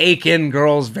like take in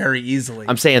girls very easily.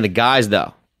 I'm saying the guys,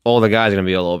 though. All the guys are going to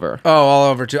be all over. Oh,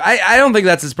 all over too. I don't think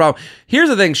that's his problem. Here's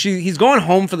the thing. He's going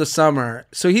home for the summer.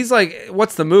 So he's like,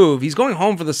 what's the move? He's going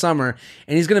home for the summer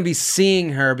and he's going to be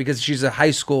seeing her because she's a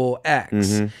high school ex.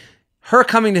 Mm-hmm. Her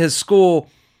coming to his school,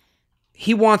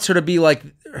 he wants her to be like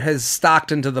his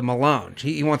Stockton to the Malone.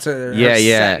 He wants her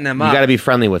setting him up. You got to be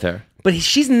friendly with her. But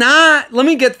she's not. Let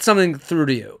me get something through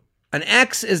to you. An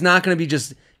ex is not going to be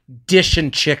just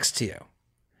dishing chicks to you.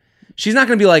 She's not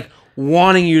going to be like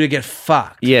wanting you to get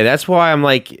fucked. Yeah, that's why I'm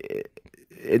like,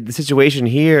 the situation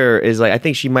here is like, I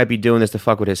think she might be doing this to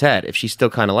fuck with his head if she still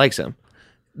kind of likes him.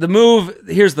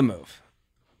 Here's the move.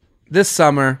 This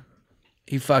summer,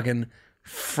 he fucking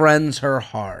friends her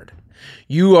hard.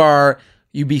 You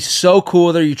be so cool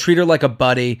with her. You treat her like a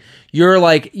buddy. You're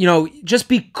like, just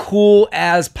be cool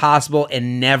as possible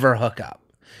and never hook up.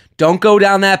 Don't go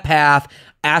down that path.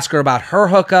 Ask her about her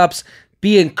hookups.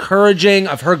 Be encouraging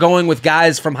of her going with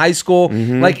guys from high school.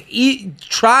 Mm-hmm. Like,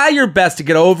 try your best to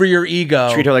get over your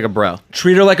ego. Treat her like a bro.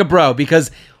 Treat her like a bro,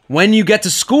 because when you get to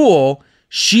school,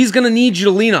 she's going to need you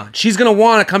to lean on. She's going to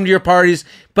want to come to your parties,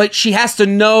 but she has to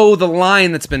know the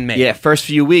line that's been made. Yeah, first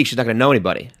few weeks, she's not going to know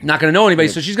anybody. Not going to know anybody,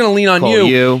 so she's going to lean on Call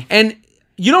you. And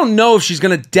you don't know if she's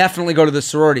going to definitely go to the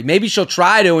sorority. Maybe she'll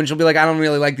try to, and she'll be like, I don't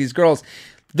really like these girls.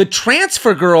 The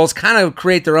transfer girls kind of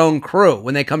create their own crew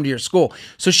when they come to your school.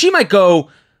 So she might go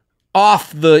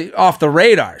off the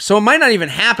radar. So it might not even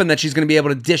happen that she's going to be able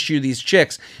to dish you these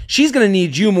chicks. She's going to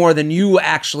need you more than you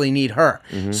actually need her.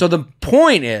 Mm-hmm. So the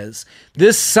point is,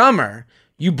 this summer,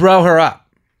 you bro her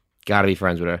up. Got to be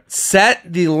friends with her. Set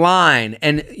the line.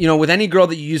 And, with any girl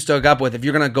that you used to hook up with, if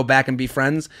you're going to go back and be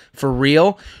friends for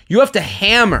real, you have to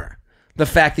hammer the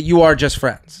fact that you are just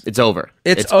friends. It's over.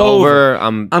 It's over.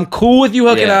 I'm cool with you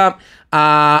hooking up.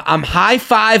 I'm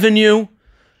high-fiving you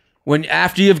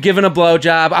after you've given a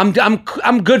blowjob.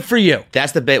 I'm good for you.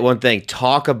 That's the one thing.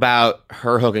 Talk about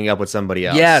her hooking up with somebody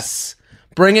else. Yes.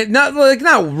 Bring it not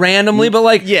randomly, but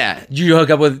like, yeah. You hook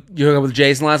up with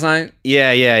Jason last night?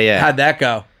 Yeah. How'd that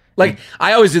go? Like,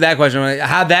 I always do that question. I'm like,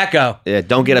 how'd that go? Yeah,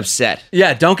 don't get upset.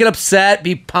 Yeah, don't get upset.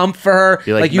 Be pumped for her.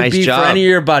 Be like, you nice be job. for any of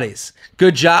your buddies.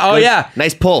 Good job. Oh, yeah.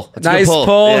 Nice pull. That's Nice a good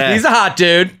pull. Yeah. He's a hot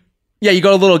dude. Yeah, you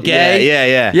go a little gay.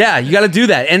 Yeah. Yeah, you got to do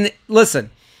that. And listen,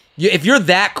 if you're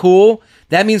that cool,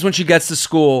 that means when she gets to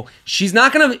school, she's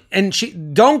not going to,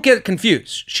 and don't get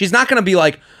confused. She's not going to be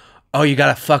like, oh, you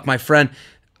got to fuck my friend.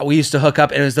 We used to hook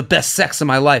up and it was the best sex of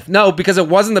my life. No, because it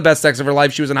wasn't the best sex of her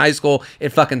life. She was in high school. It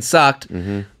fucking sucked.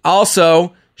 Mm-hmm.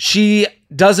 Also, she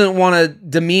doesn't want to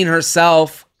demean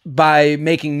herself by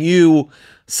making you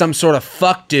some sort of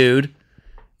fuck dude,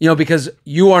 because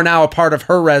you are now a part of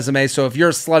her resume. So if you're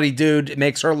a slutty dude, it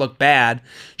makes her look bad.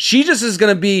 She just is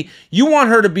going to be, you want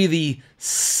her to be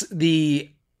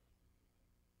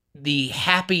the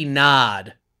happy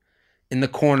nod in the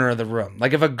corner of the room.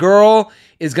 Like if a girl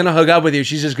is going to hook up with you,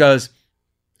 she just goes,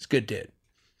 it's good, dude.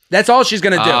 That's all she's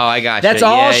going to do. Oh, I got you. That's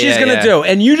all she's going to do.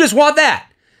 And you just want that.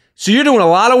 So you're doing a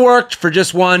lot of work for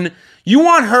just one. You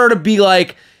want her to be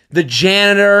like the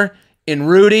janitor in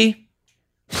Rudy.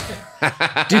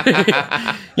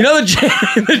 The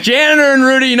janitor in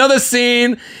Rudy. You know the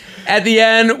scene at the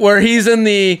end where he's in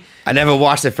the... I never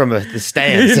watched it from the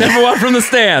stands. You never watched from the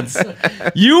stands.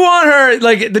 You want her,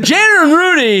 like the janitor in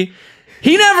Rudy,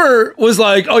 he never was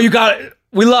like, oh,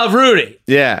 we love Rudy.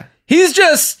 Yeah. He's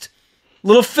just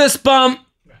little fist bump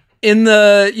in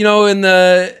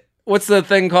the, what's the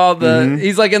thing called?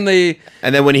 He's like in the...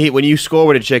 And then when you score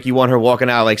with a chick, you want her walking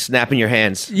out like snapping your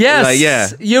hands. Yes. Like, yeah.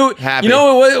 Happy.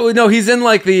 No, he's in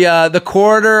like the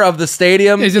corridor of the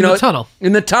stadium. He's in the tunnel.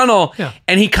 In the tunnel. Yeah.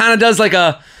 And he kind of does like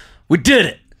we did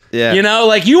it. Yeah.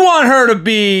 Like you want her to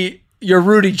be your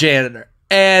Rudy janitor.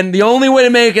 And the only way to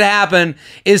make it happen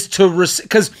is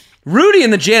because Rudy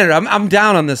and the janitor, I'm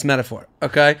down on this metaphor,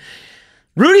 okay?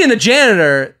 Rudy and the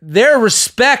janitor, there was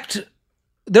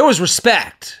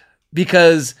respect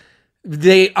because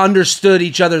they understood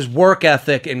each other's work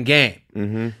ethic and game.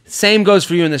 Mm-hmm. Same goes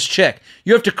for you and this chick.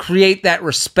 You have to create that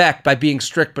respect by being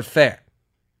strict but fair.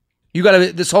 You got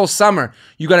to, this whole summer,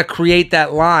 you got to create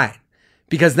that line.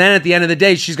 Because then at the end of the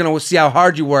day, she's going to see how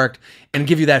hard you worked and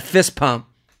give you that fist pump.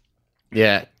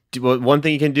 Yeah. One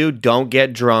thing you can do, don't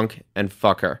get drunk and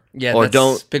fuck her. Yeah, or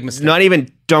that's big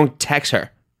mistake. Don't text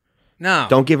her. No.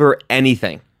 Don't give her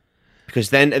anything. Because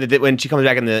then when she comes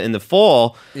back in the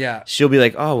fall, she'll be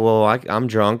like, oh, well, I'm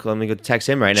drunk. Let me go text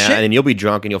him right now. And then you'll be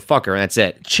drunk and you'll fuck her and that's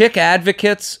it. Chick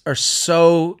advocates are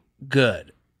so good.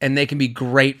 And they can be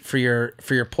great for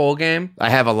your pole game.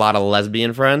 I have a lot of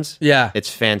lesbian friends. Yeah. It's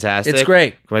fantastic. It's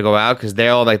great. When I go out, because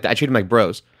they're all like, I treat them like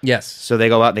bros. Yes. So they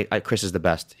go out, Chris is the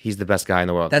best. He's the best guy in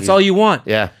the world. That's all you want.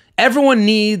 Yeah. Everyone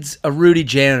needs a Rudy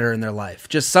janitor in their life.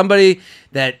 Just somebody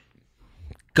that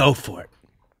go for it.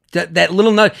 That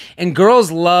little nut. And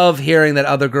girls love hearing that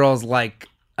other girls like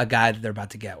a guy that they're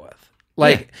about to get with.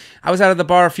 Like, I was out at the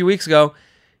bar a few weeks ago,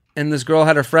 and this girl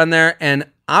had her friend there, and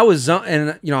I was,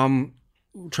 I'm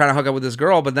trying to hook up with this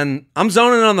girl, but then I'm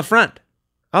zoning in on the friend.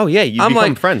 Oh yeah, you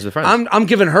become friends with friends. I'm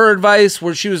giving her advice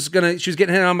where she was getting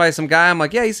hit on by some guy. I'm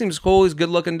like, yeah, he seems cool. He's a good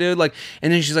looking dude. Like,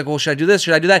 and then she's like, well, should I do this?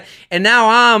 Should I do that? And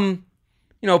now I'm,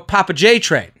 Papa J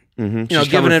train. Mm-hmm.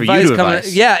 Giving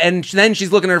advice. Yeah, and then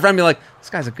she's looking at her friend and be like, this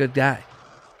guy's a good guy.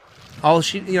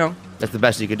 That's the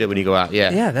best you could do when you go out.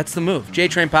 Yeah. Yeah, that's the move.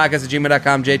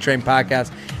 JTrainPodcast@gmail.com.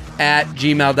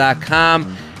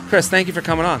 JTrainPodcast@gmail.com. Chris, thank you for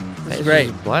coming on. This is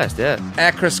great. Was a blast, yeah.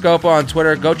 At Chris Scopo on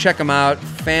Twitter. Go check him out.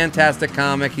 Fantastic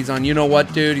comic. He's on You Know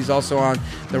What, Dude. He's also on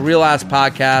the Real Ass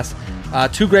Podcast.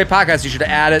 Two great podcasts. You should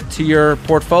add it to your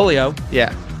portfolio.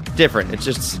 Yeah. Different. It's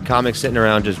just comics sitting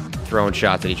around just throwing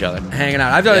shots at each other. Hanging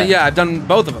out. I've done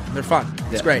both of them. They're fun.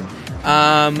 It's great.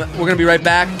 We're going to be right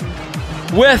back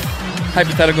with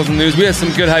hypotheticals and news. We have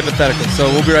some good hypotheticals, so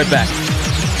we'll be right back.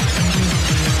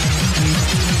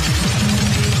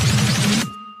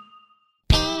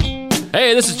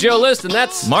 Hey, this is Joe List, and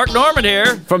that's Mark Norman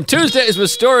here. From Tuesdays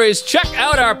with Stories, check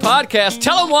out our podcast.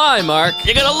 Tell them why, Mark.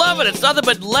 You're going to love it. It's nothing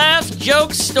but laughs,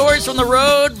 jokes, stories from the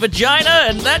road, vagina,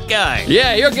 and that guy.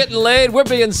 Yeah, you're getting laid. We're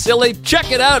being silly.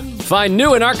 Check it out. Find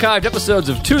new and archived episodes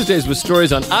of Tuesdays with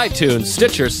Stories on iTunes,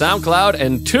 Stitcher, SoundCloud,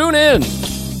 and tune in.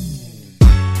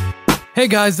 Hey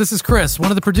guys, this is Chris,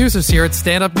 one of the producers here at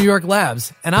Stand Up New York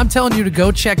Labs, and I'm telling you to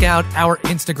go check out our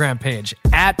Instagram page,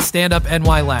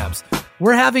 @StandUpNYLabs.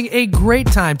 We're having a great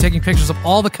time taking pictures of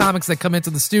all the comics that come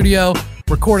into the studio,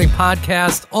 recording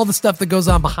podcasts, all the stuff that goes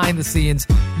on behind the scenes.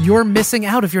 You're missing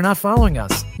out if you're not following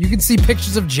us. You can see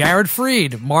pictures of Jared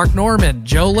Freed, Mark Norman,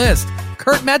 Joe List,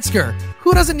 Kurt Metzger.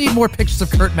 Who doesn't need more pictures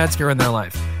of Kurt Metzger in their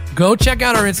life? Go check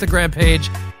out our Instagram page,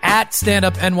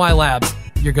 @StandUpNYLabs.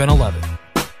 You're going to love it.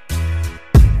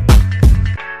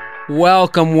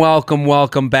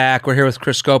 Welcome back. We're here with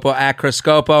Chris Scopo, @Chris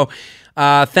Scopo.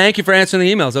 Thank you for answering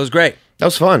the emails. That was great. That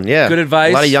was fun, yeah. Good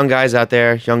advice. A lot of young guys out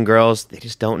there, young girls, they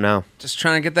just don't know. Just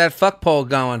trying to get that fuck poll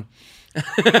going.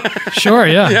 Sure,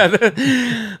 yeah.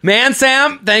 Man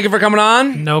Sam, thank you for coming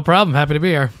on. No problem. Happy to be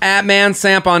here.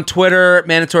 @ManSamp on Twitter,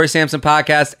 Mandatory Samson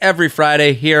podcast every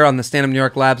Friday here on the Stand Up New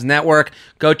York Labs Network.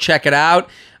 Go check it out.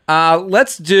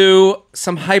 Let's do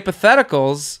some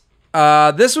hypotheticals.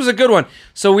 This was a good one.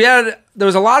 So there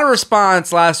was a lot of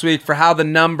response last week for how the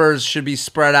numbers should be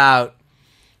spread out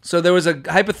So there was a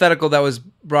hypothetical that was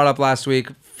brought up last week.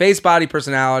 Face, body,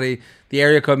 personality. The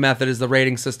area code method is the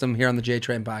rating system here on the J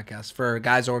Train podcast for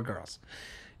guys or girls.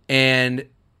 And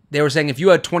they were saying if you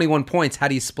had 21 points, how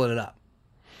do you split it up?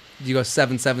 Do you go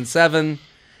 7-7-7?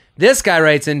 This guy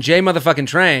writes in, J motherfucking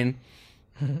Train,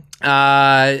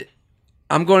 I'm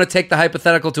going to take the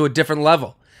hypothetical to a different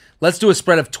level. Let's do a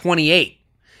spread of 28.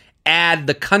 Add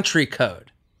the country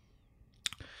code.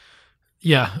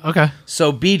 Yeah, okay.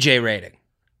 So BJ rating.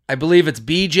 I believe it's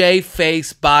BJ,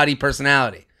 face, body,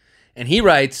 personality. And he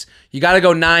writes, you got to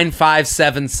go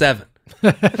 9-5-7-7.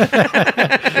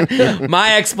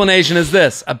 My explanation is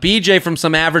this. A BJ from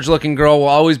some average looking girl will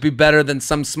always be better than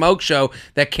some smoke show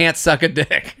that can't suck a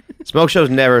dick. Smoke shows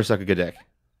never suck a good dick.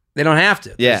 They don't have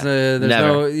to. Yeah, there's never.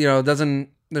 no,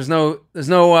 there's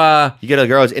no You get a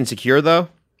girl who's insecure though,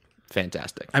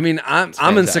 fantastic. I mean, I'm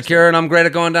fantastic. insecure and I'm great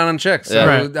at going down on chicks. So, Yeah.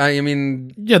 Right. I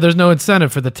mean, Yeah, there's no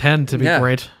incentive for the 10 to be yeah.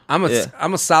 great. I'm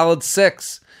a solid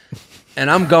 6. And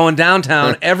I'm going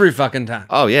downtown every fucking time.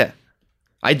 Oh yeah,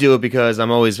 I do it because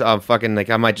I'm fucking like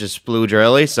I might just splooge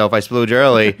early. So if I splooge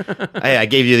early, hey, I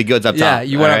gave you the goods up top. Yeah,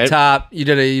 you went all up right? top. You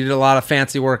did a lot of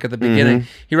fancy work at the beginning. Mm-hmm.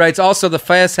 He writes also the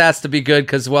face has to be good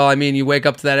because you wake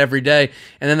up to that every day,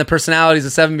 and then the personality's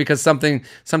a 7 because sometimes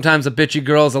a bitchy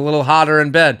girl is a little hotter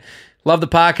in bed. Love the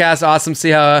podcast. Awesome.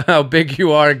 See how big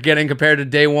you are getting compared to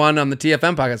day one on the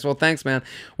TFM podcast. Well, thanks, man.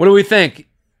 What do we think?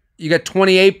 You got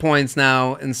 28 points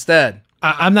now instead.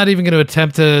 I'm not even going to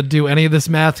attempt to do any of this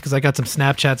math because I got some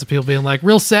Snapchats of people being like,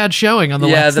 real sad showing on the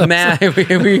last the episode. math.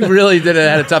 We really had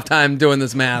a tough time doing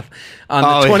this math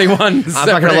on the 21. I'm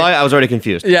not gonna lie, I was already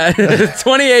confused. Yeah,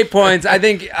 28 points. I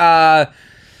think I'd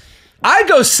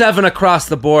go 7 across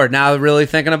the board now, really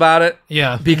thinking about it.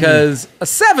 Yeah. Because a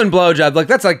 7 blowjob,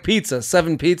 that's like pizza.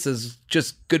 7 pizzas,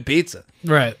 just good pizza.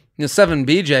 Right. 7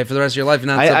 BJ for the rest of your life,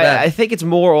 you're not so bad. I think it's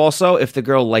more also if the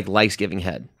girl likes giving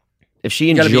head. If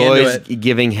she gotta be into enjoys it.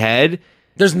 giving head,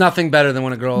 There's nothing better than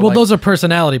when a girl. Well, those are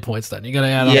personality points then. You got to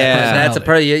add on that's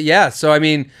personality. yeah. So I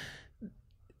mean,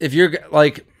 if you're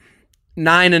like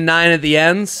 9 and 9 at the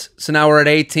ends, so now we're at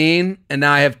 18, and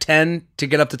now I have 10 to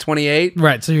get up to 28.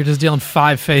 Right, so you're just dealing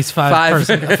 5 face, 5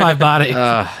 person, 5 body.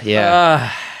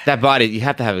 yeah. That body, you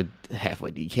have to have a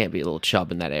halfway. You can't be a little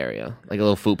chub in that area, like a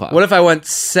little food pop. What if I went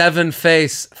 7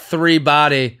 face, 3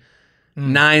 body,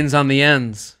 9s on the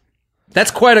ends? That's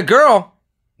quite a girl.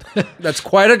 That's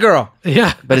quite a girl.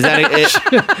 Yeah. But is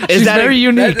that She's very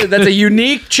unique. That's a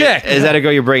unique chick. Is that a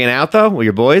girl you're bringing out though with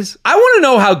your boys? I want to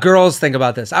know how girls think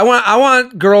about this. I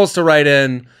want girls to write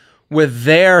in with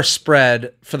their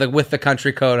spread with the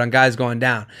country code on guys going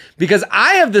down, because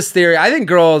I have this theory. I think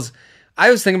girls. I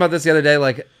was thinking about this the other day.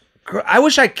 Like, I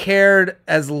wish I cared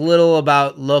as little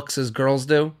about looks as girls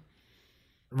do.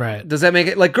 Right. Does that make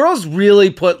it? Like, girls really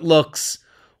put looks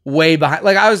way behind.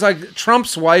 Like, I was like,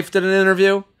 Trump's wife did an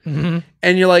interview, and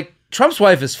you're like, Trump's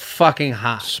wife is fucking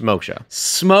hot. Smoke show.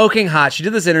 Smoking hot. She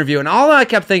did this interview, and all I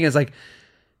kept thinking is like,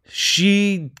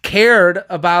 she cared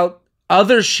about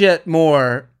other shit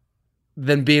more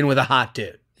than being with a hot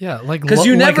dude. Yeah, like,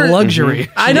 you never like luxury.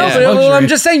 I know, Yeah. but Luxury. I'm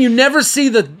just saying, you never see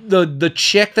the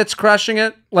chick that's crushing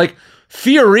it. Like,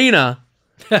 Fiorina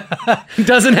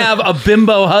doesn't have a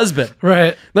bimbo husband.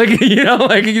 Right. Like, you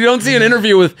don't see an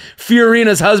interview with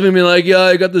Fiorina's husband being like, yeah,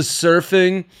 I got this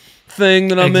surfing thing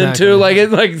that I'm Exactly. into. Like,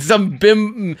 it's like some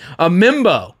a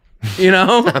mimbo,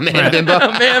 a man bimbo.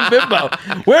 A man bimbo.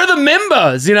 Where are the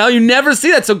mimbos? You never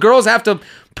see that. So girls have to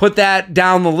put that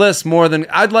down the list more than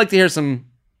I'd like to hear some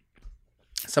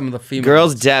of the female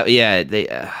Girls,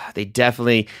 they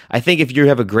definitely. I think if you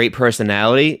have a great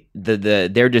personality,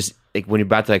 they're just like when you're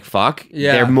about to like fuck,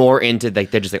 they're more into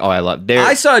like they're just like, oh, I love.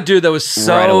 I saw a dude that was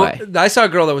Right away. I saw a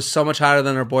girl that was so much hotter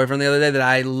than her boyfriend the other day that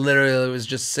I literally was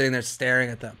just sitting there staring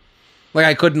at them, like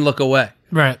I couldn't look away.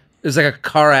 Right. It was like a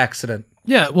car accident.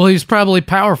 Yeah, well, he's probably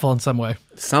powerful in some way.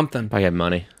 Something. I have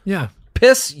money. Yeah.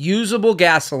 Piss usable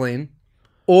gasoline,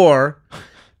 or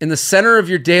in the center of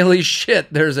your daily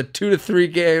shit, there's a 2 or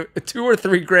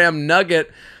 3 gram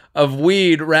nugget of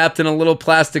weed wrapped in a little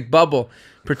plastic bubble,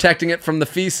 protecting it from the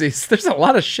feces. There's a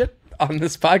lot of shit on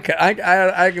this podcast.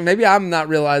 I maybe I'm not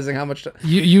realizing how much.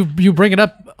 You bring it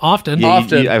up often. Yeah,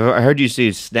 Often. I heard you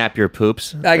say snap your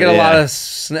poops. I get a lot of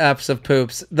snaps of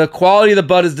poops. The quality of the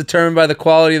bud is determined by the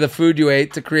quality of the food you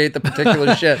ate to create the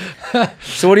particular shit.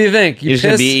 So what do you think? You're just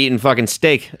gonna be eating fucking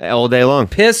steak all day long.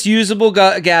 Piss usable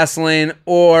gasoline,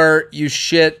 or you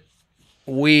shit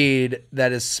weed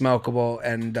that is smokable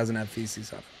and doesn't have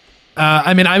feces on it?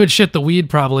 I mean, I would shit the weed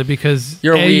probably because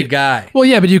You're a weed guy. Well,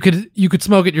 yeah, but you could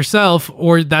smoke it yourself,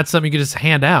 or that's something you could just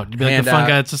hand out. You'd be like Hand the fun out.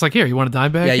 guy. It's just like, here, you want a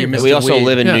dime bag? Yeah, Here. you're missing We also weed.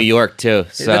 live in Yeah. New York too.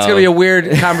 So That's gonna be a weird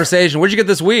conversation. Where'd you get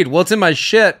this weed? Well, it's in my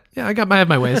shit. Yeah, I have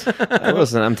my ways.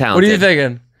 Listen, I'm talented. What are you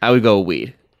thinking? I would go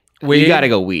weed. Weed? You gotta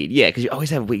go weed. Yeah, because you always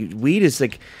have weed. Weed is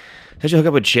like, as you hook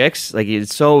up with chicks, like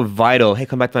it's so vital. Hey,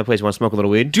 come back to my place. Want to smoke a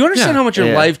little weed? Do you understand Yeah. how much your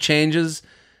Yeah. life changes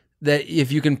that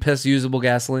if you can piss usable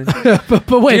gasoline? but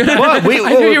wait, What?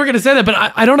 I knew you were going to say that, but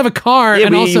I don't have a car. Yeah,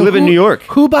 and but you also, live in New York.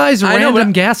 Who buys I know, random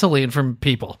but- gasoline from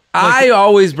people? I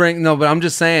always bring no, but I'm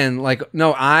just saying, like,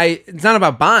 no, it's not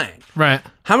about buying. Right.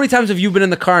 How many times have you been in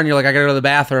the car and you're like, I gotta go to the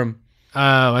bathroom? Oh,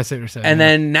 I see what you're saying. And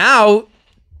then now,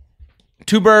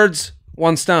 2 birds,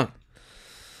 1 stone.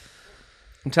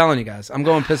 I'm telling you guys, I'm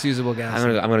going piss usable gas.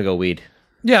 I'm gonna go weed.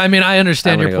 yeah, I mean, I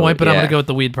understand I'm your gonna point, go- but I'm yeah. going to go with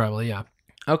the weed probably. Yeah,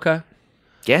 Okay.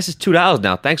 Gas is $2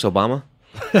 now. Thanks, Obama.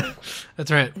 that's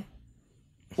right.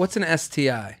 What's an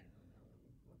STI?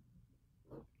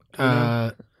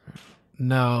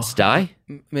 No. Sty?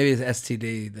 Maybe it's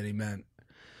STD that he meant.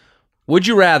 Would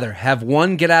you rather have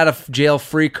one get out of jail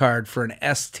free card for an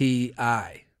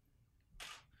STI?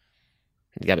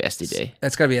 You gotta be STD.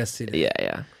 That's got to be STD.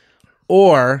 Yeah.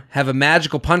 Or have a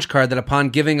magical punch card that upon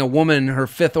giving a woman her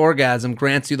 5th orgasm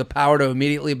grants you the power to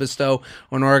immediately bestow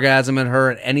an orgasm at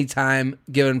her at any time,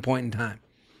 given point in time.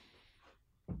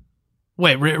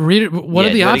 Wait, read it. What Yeah,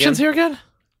 are the do it options again. here again?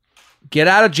 Get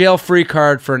out of jail free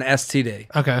card for an STD.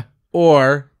 Okay.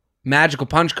 Or magical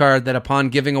punch card that upon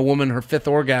giving a woman her 5th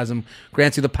orgasm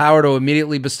grants you the power to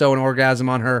immediately bestow an orgasm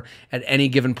on her at any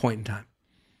given point in time.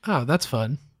 Oh, that's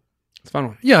fun. It's a fun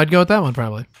one. Yeah, I'd go with that one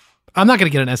probably. I'm not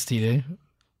going to get an STD.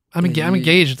 I'm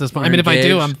engaged at this point. I mean, if I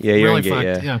do, I'm Yeah, you're really engaged,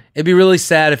 fucked. yeah. Yeah. It'd be really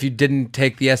sad if you didn't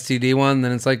take the STD one.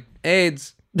 Then it's like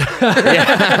AIDS. Like,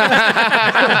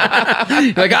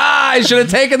 I should have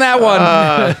taken that one.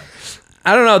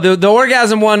 I don't know. The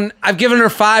orgasm one, I've given her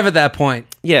 5 at that point.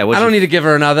 Yeah, I don't need to give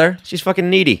her another. She's fucking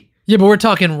needy. Yeah, but we're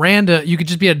talking random. You could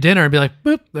just be at dinner and be like,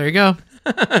 boop, there you go.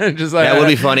 Just like That would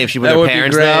be funny if she with that her would be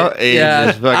parents great. now. You Yeah,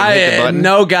 just fucking hit the button.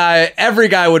 no guy. Every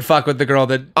guy would fuck with the girl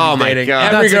that. Oh he's my dating.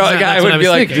 God. Every That's girl, exactly- guy that's what I would be was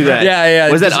like, thinking. Do that.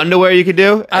 Yeah. Was that just- underwear you could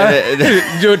do?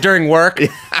 do it during work.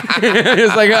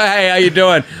 It's like, oh, hey, how you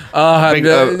doing?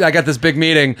 I got this big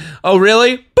meeting. Oh,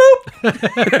 really? Boop.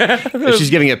 If she's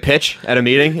giving a pitch at a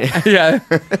meeting. Yeah,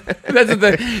 that's the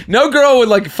thing. No girl would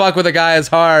like fuck with a guy as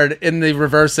hard in the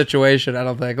reverse situation. I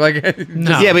don't think. Like,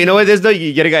 No. Yeah, but you know what? There's no.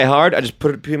 You get a guy hard. I just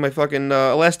put it between my fucking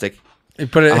elastic. you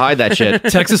put it. I hide that shit.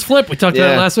 Texas flip. We talked about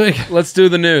Yeah. it last week. Let's do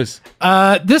the news.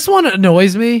 This one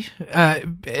annoys me.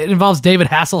 It involves David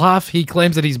Hasselhoff. He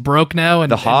claims that he's broke now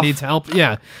and Hoff? needs help.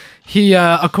 Yeah. He,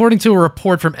 according to a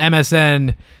report from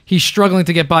MSN, he's struggling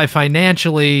to get by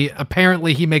financially.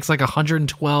 Apparently, he makes like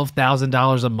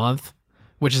 $112,000 a month,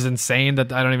 which is insane.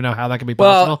 That I don't even know how that could be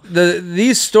possible. Well,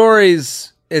 these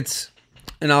stories,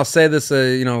 and I'll say this,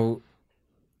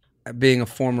 being a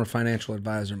former financial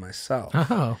advisor myself.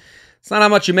 Oh, It's not how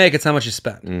much you make; it's how much you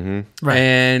spend. Mm-hmm. right.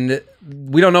 And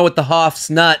we don't know what the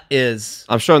Hoff's nut is.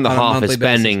 I'm sure the on a Hoff is monthly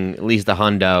spending at least a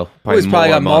hundo. Well, he's probably more a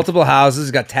got month. multiple houses.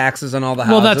 He's got taxes on all the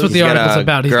houses. Well, that's what the He's got article's a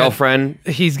about. He's got- girlfriend.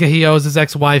 he owes his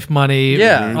ex-wife money.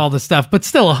 Yeah. all this stuff. But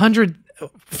still, 100.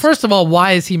 First of all,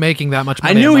 why is he making that much I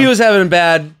money? knew a he month? was having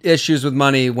bad issues with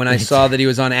money when I saw that he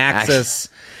was on Access.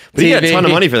 But he got a TV. ton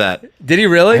of money for that. Did he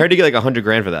really? I heard he get like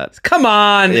 $100,000 for that. Come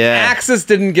on, Yeah. Access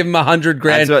didn't give him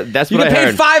 $100,000. That's you what get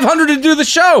I paid heard. $500 to do the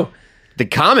show. The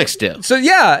comics do. So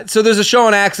yeah, so there's a show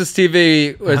on Access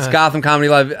TV. It's Gotham Comedy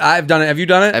Live. I've done it. Have you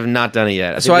done it? I've not done it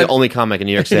yet. I think So the I- only comic in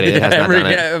New York City that has not done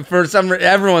it. For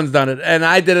everyone's done it, and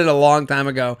I did it a long time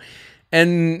ago,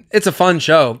 and it's a fun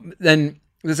show. And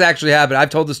this actually happened. I've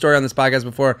told the story on this podcast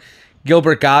before.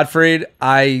 Gilbert Gottfried,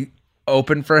 I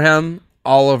opened for him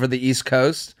all over the East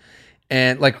Coast,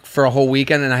 and like for a whole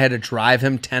weekend, and I had to drive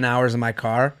him 10 hours in my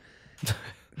car. Did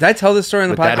I tell this story on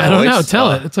the With that podcast? I don't know. voice?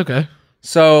 Tell it. It's okay.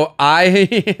 So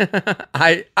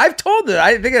I've told it.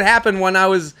 I think it happened when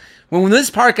this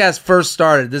podcast first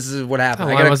started. This is what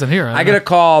happened. Oh, I wasn't here. I I don't get know. a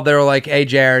call. They were like, "Hey,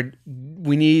 Jared,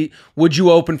 would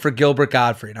you open for Gilbert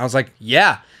Gottfried?" And I was like,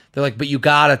 "Yeah." They're like, "But you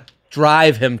gotta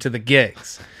drive him to the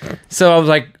gigs." So I was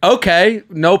like, "Okay,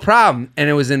 no problem." And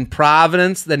it was in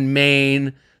Providence, then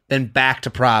Maine, then back to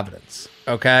Providence.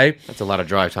 Okay. That's a lot of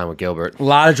drive time with Gilbert. A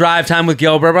lot of drive time with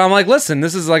Gilbert, but I'm like, listen,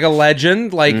 this is like a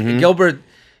legend. Like Gilbert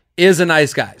is a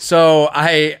nice guy. So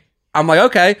I'm like,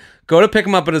 okay, go to pick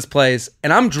him up at his place,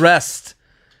 and I'm dressed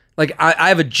like I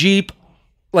have a Jeep.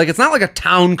 Like it's not like a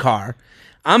town car.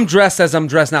 I'm dressed as I'm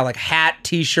dressed now, like hat,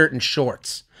 t-shirt, and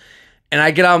shorts. And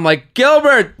I get out, I'm like,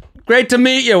 Gilbert, great to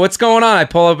meet you. What's going on? I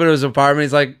pull up at his apartment.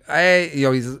 He's like,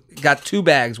 he's got 2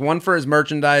 bags, one for his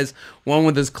merchandise, one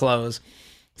with his clothes.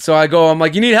 So I'm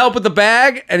like, you need help with the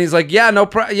bag? And he's like, yeah,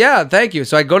 yeah, thank you.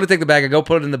 So I go to take the bag. I go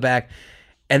put it in the back.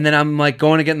 And then I'm like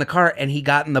going to get in the car, and he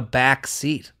got in the back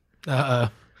seat.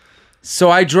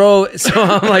 So I drove. So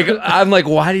I'm like,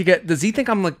 why do you get? Does he think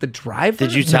I'm like the driver?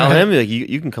 Did you tell him like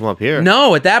you can come up here?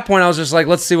 No. At that point, I was just like,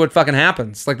 let's see what fucking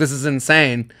happens. Like, this is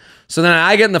insane. So then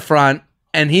I get in the front,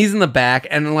 and he's in the back,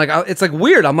 and like it's like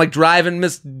weird. I'm like driving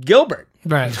Miss Gilbert.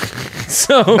 Right.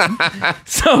 So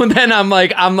then I'm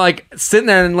like sitting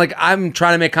there, and like I'm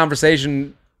trying to make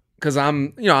conversation. Because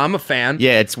I'm a fan.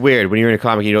 Yeah, it's weird when you're in a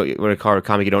comic you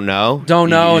don't know. So I'm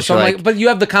like, like, but you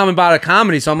have the common bond of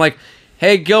comedy. So I'm like,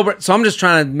 hey Gilbert. So I'm just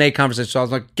trying to make conversation. So I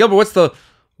was like, Gilbert, what's the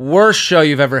worst show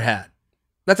you've ever had?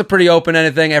 That's a pretty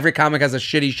open-ended thing. Every comic has a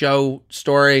shitty show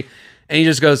story, and he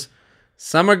just goes,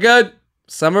 some are good,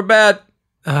 some are bad.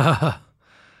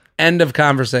 End of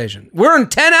conversation. We're in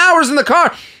 10 hours in the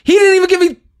car. He didn't even give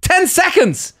me 10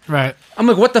 seconds. Right. I'm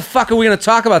like, what the fuck are we going to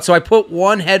talk about? So I put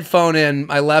one headphone in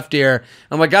my left ear.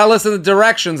 I'm like, gotta listen to the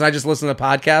directions. I just listen to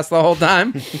podcasts the whole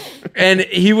time. And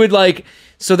he would like,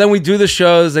 so then we do the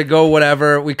shows, they go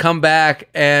whatever. We come back,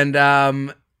 and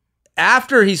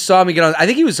after he saw me get on, I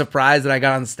think he was surprised that I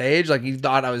got on stage. Like, he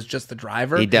thought I was just the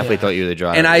driver. He definitely thought you were the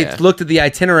driver. And I looked at the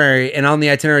itinerary, and on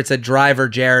the itinerary it said driver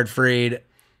Jared Freed,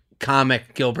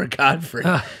 comic Gilbert Godfrey.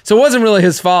 So it wasn't really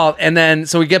his fault. And then,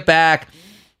 so we get back,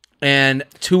 and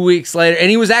 2 weeks later, and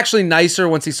he was actually nicer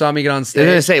once he saw me get on stage.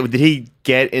 I was gonna say, did he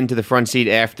get into the front seat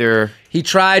after? He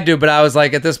tried to, but I was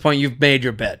like, at this point, you've made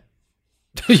your bed.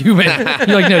 You're like,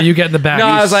 no, you get in the back. No,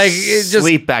 I was like, just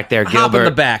sleep back there, Gilbert. Hop in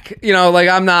the back. Like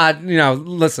I'm not.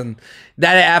 Listen.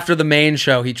 That after the main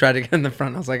show, he tried to get in the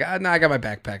front. I was like, no, I got my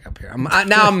backpack up here.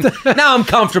 Now I'm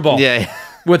comfortable. Yeah.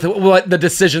 With what the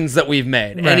decisions that we've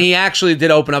made. Right. And he actually did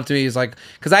open up to me. He's like,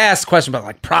 because I asked a question about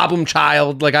like Problem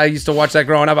Child. Like I used to watch that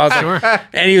growing up. I was like, sure.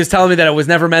 And he was telling me that it was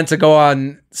never meant to go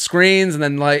on screens, and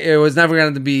then like it was never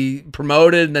going to be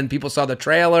promoted. And then people saw the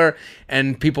trailer,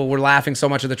 and people were laughing so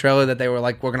much at the trailer that they were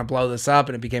like, we're going to blow this up,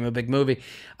 and it became a big movie.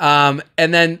 And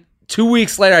then 2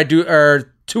 weeks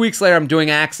later, 2 weeks later, I'm doing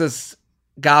Access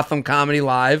Gotham Comedy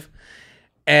Live,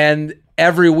 and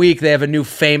every week they have a new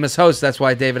famous host. That's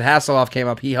why David Hasselhoff came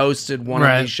up. He hosted one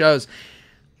of these shows.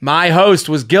 My host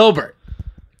was Gilbert.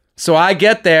 So I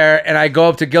get there and I go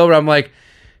up to Gilbert. I'm like,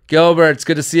 Gilbert, it's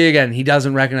good to see you again. He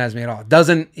doesn't recognize me at all.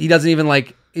 He doesn't even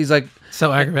like, he's like,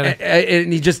 so aggravating.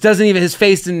 And he just doesn't even, his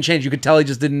face didn't change. You could tell he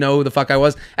just didn't know who the fuck I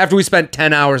was after we spent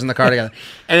 10 hours in the car together.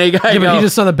 And but he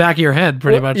just saw the back of your head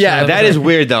pretty much. Yeah, that is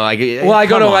weird though.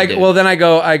 Then I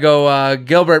go,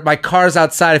 Gilbert, my car's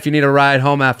outside if you need a ride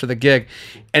home after the gig.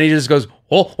 And he just goes,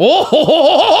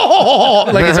 oh,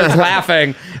 like he starts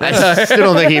laughing. I still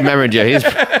don't think he remembered you.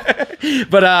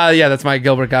 But yeah, that's my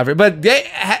Gilbert Godfrey. But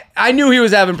I knew he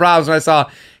was having problems when I saw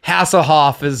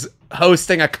Hasselhoff is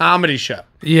hosting a comedy show.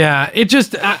 Yeah, it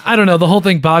just, I don't know, the whole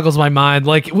thing boggles my mind.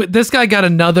 Like, this guy got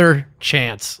another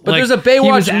chance. But there's a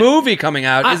Baywatch movie coming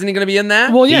out. Isn't he going to be in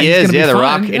that? Well, yeah, he is. Yeah, The fine.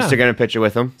 Rock Instagram a picture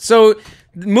with him. So,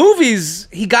 movies,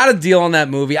 he got a deal on that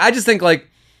movie. I just think, like...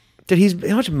 How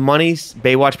much money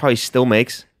Baywatch probably still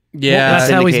makes? Yeah.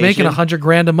 That's how he's making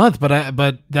 $100,000 a month, but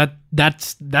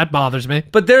that bothers me.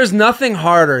 But there's nothing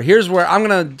harder. Here's where I'm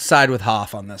going to side with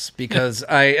Hoff on this, because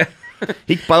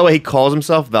By the way, he calls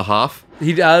himself the Hoff.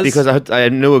 He does? Because I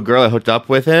knew a girl that hooked up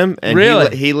with him, and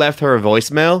really? he left her a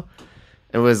voicemail,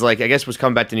 and was like, I guess was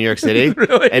coming back to New York City.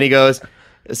 Really? And he goes,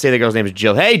 say the girl's name is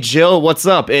Jill. Hey, Jill, what's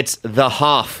up? It's the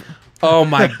Hoff. Oh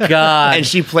my God. And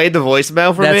she played the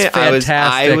voicemail for That's me. fantastic.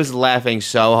 I was laughing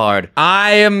so hard.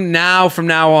 I am now, from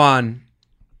now on,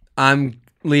 I'm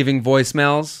leaving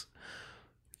voicemails.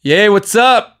 Yay, what's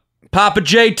up? Papa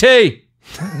JT.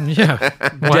 Yeah.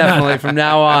 Definitely from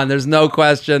now on. There's no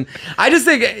question. I just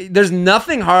think there's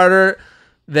nothing harder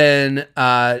than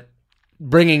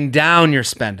bringing down your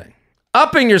spending.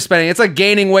 Upping your spending. It's like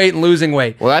gaining weight and losing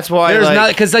weight. Well, that's why there's not,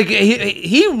 because like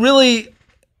he really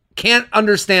can't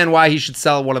understand why he should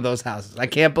sell one of those houses. I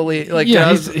can't believe, like,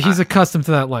 yeah, he's accustomed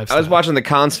to that lifestyle. I was watching the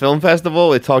Cannes Film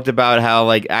Festival. It talked about how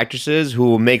like actresses who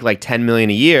will make like $10 million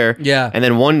a year, and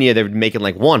then one year they're making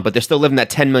like $1 million, but they're still living that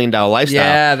 $10 million lifestyle.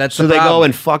 Yeah, that's so the they problem. go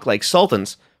and fuck like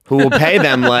sultans who will pay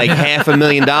them like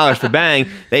 $500,000 for bang.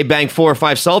 They bang 4 or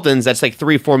 5 sultans. That's like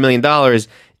 $3-4 million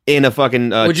in a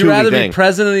fucking. Would you rather be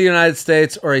president of the United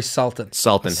States or a sultan?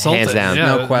 Sultan, hands down.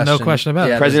 Yeah, no question. No question about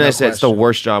it. President of the United States, it's the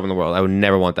worst job in the world. I would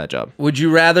never want that job. Would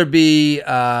you rather be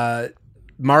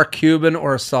Mark Cuban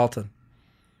or a sultan?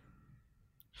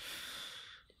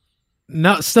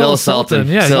 No, still a Sultan.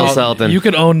 Yeah, Still Sultan. You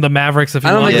could own the Mavericks if you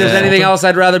I don't want. think there's anything else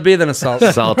I'd rather be than a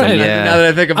Sultan. Sultan, Right. yeah. Now that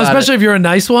I think about Especially if you're a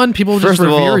nice one, people just First of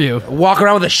revere all, you. Walk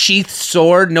around with a sheathed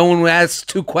sword. No one asks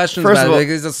two questions First about of all, it. Like,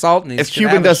 he's a Sultan. If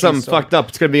Cuban does something fucked up,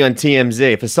 it's going to be on TMZ.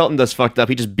 If a Sultan does fucked up,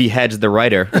 he just beheads the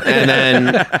writer. And then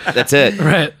that's it.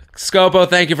 Right. Scopo,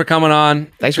 thank you for coming on.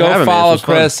 Thanks for Go having me. follow This was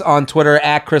fun. Chris on Twitter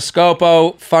at Chris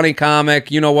Scopo. Funny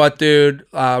comic. You know what, dude?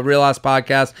 Real Ass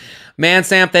Podcast. Man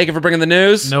Sam, thank you for bringing the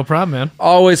news. No problem, man.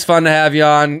 Always fun to have you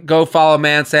on. Go follow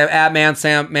Man Sam at Man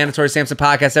Sam, Mandatory Samson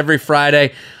Podcast every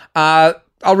Friday. I'll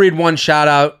read one shout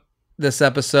out this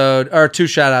episode, or two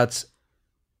shout outs.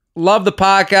 Love the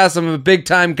podcast. I'm a big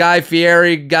time Guy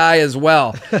Fieri guy as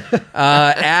well.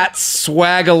 At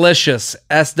Swagalicious,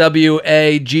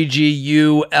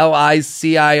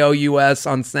 SWAGGULICIOUS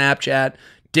on Snapchat.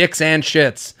 Dicks and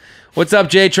shits. What's up,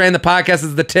 J Train? The podcast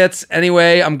is the tits.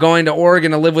 Anyway, I'm going to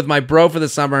Oregon to live with my bro for the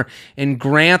summer in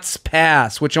Grants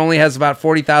Pass, which only has about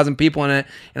 40,000 people in it.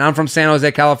 And I'm from San Jose,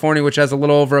 California, which has a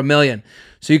little over 1 million.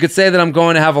 So you could say that I'm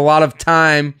going to have a lot of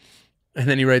time. And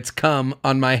then he writes, "come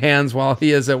on my hands while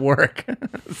he is at work."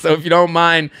 So if you don't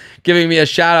mind giving me a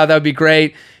shout out, that would be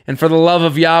great. And for the love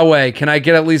of Yahweh, can I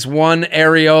get at least one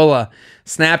areola?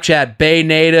 Snapchat, Bay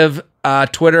Native,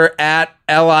 Twitter at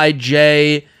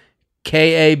LIJKABAL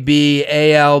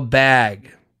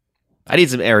bag. I need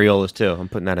some areolas too. I'm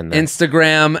putting that in there.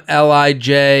 Instagram,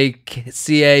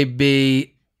 LIJCABAL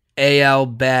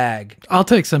bag. I'll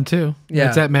take some too. Yeah.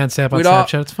 It's at Mansap on We'd all-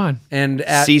 Snapchat. It's fine. And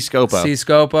at C-Scopo.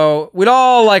 C-Scopo. We'd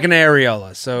all like an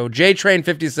areola. So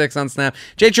JTrain56 on Snap.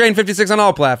 JTrain56 on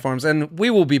all platforms. And we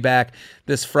will be back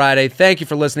this Friday. Thank you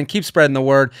for listening. Keep spreading the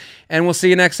word. And we'll see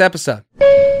you next episode.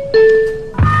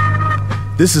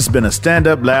 This has been a Stand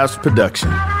Up Labs production,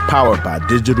 powered by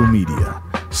digital media.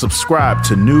 Subscribe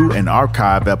to new and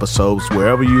archive episodes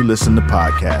wherever you listen to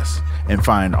podcasts, and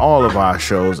find all of our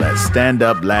shows at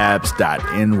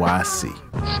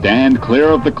standuplabs.nyc. Stand clear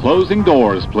of the closing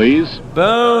doors, please.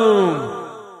 Boom.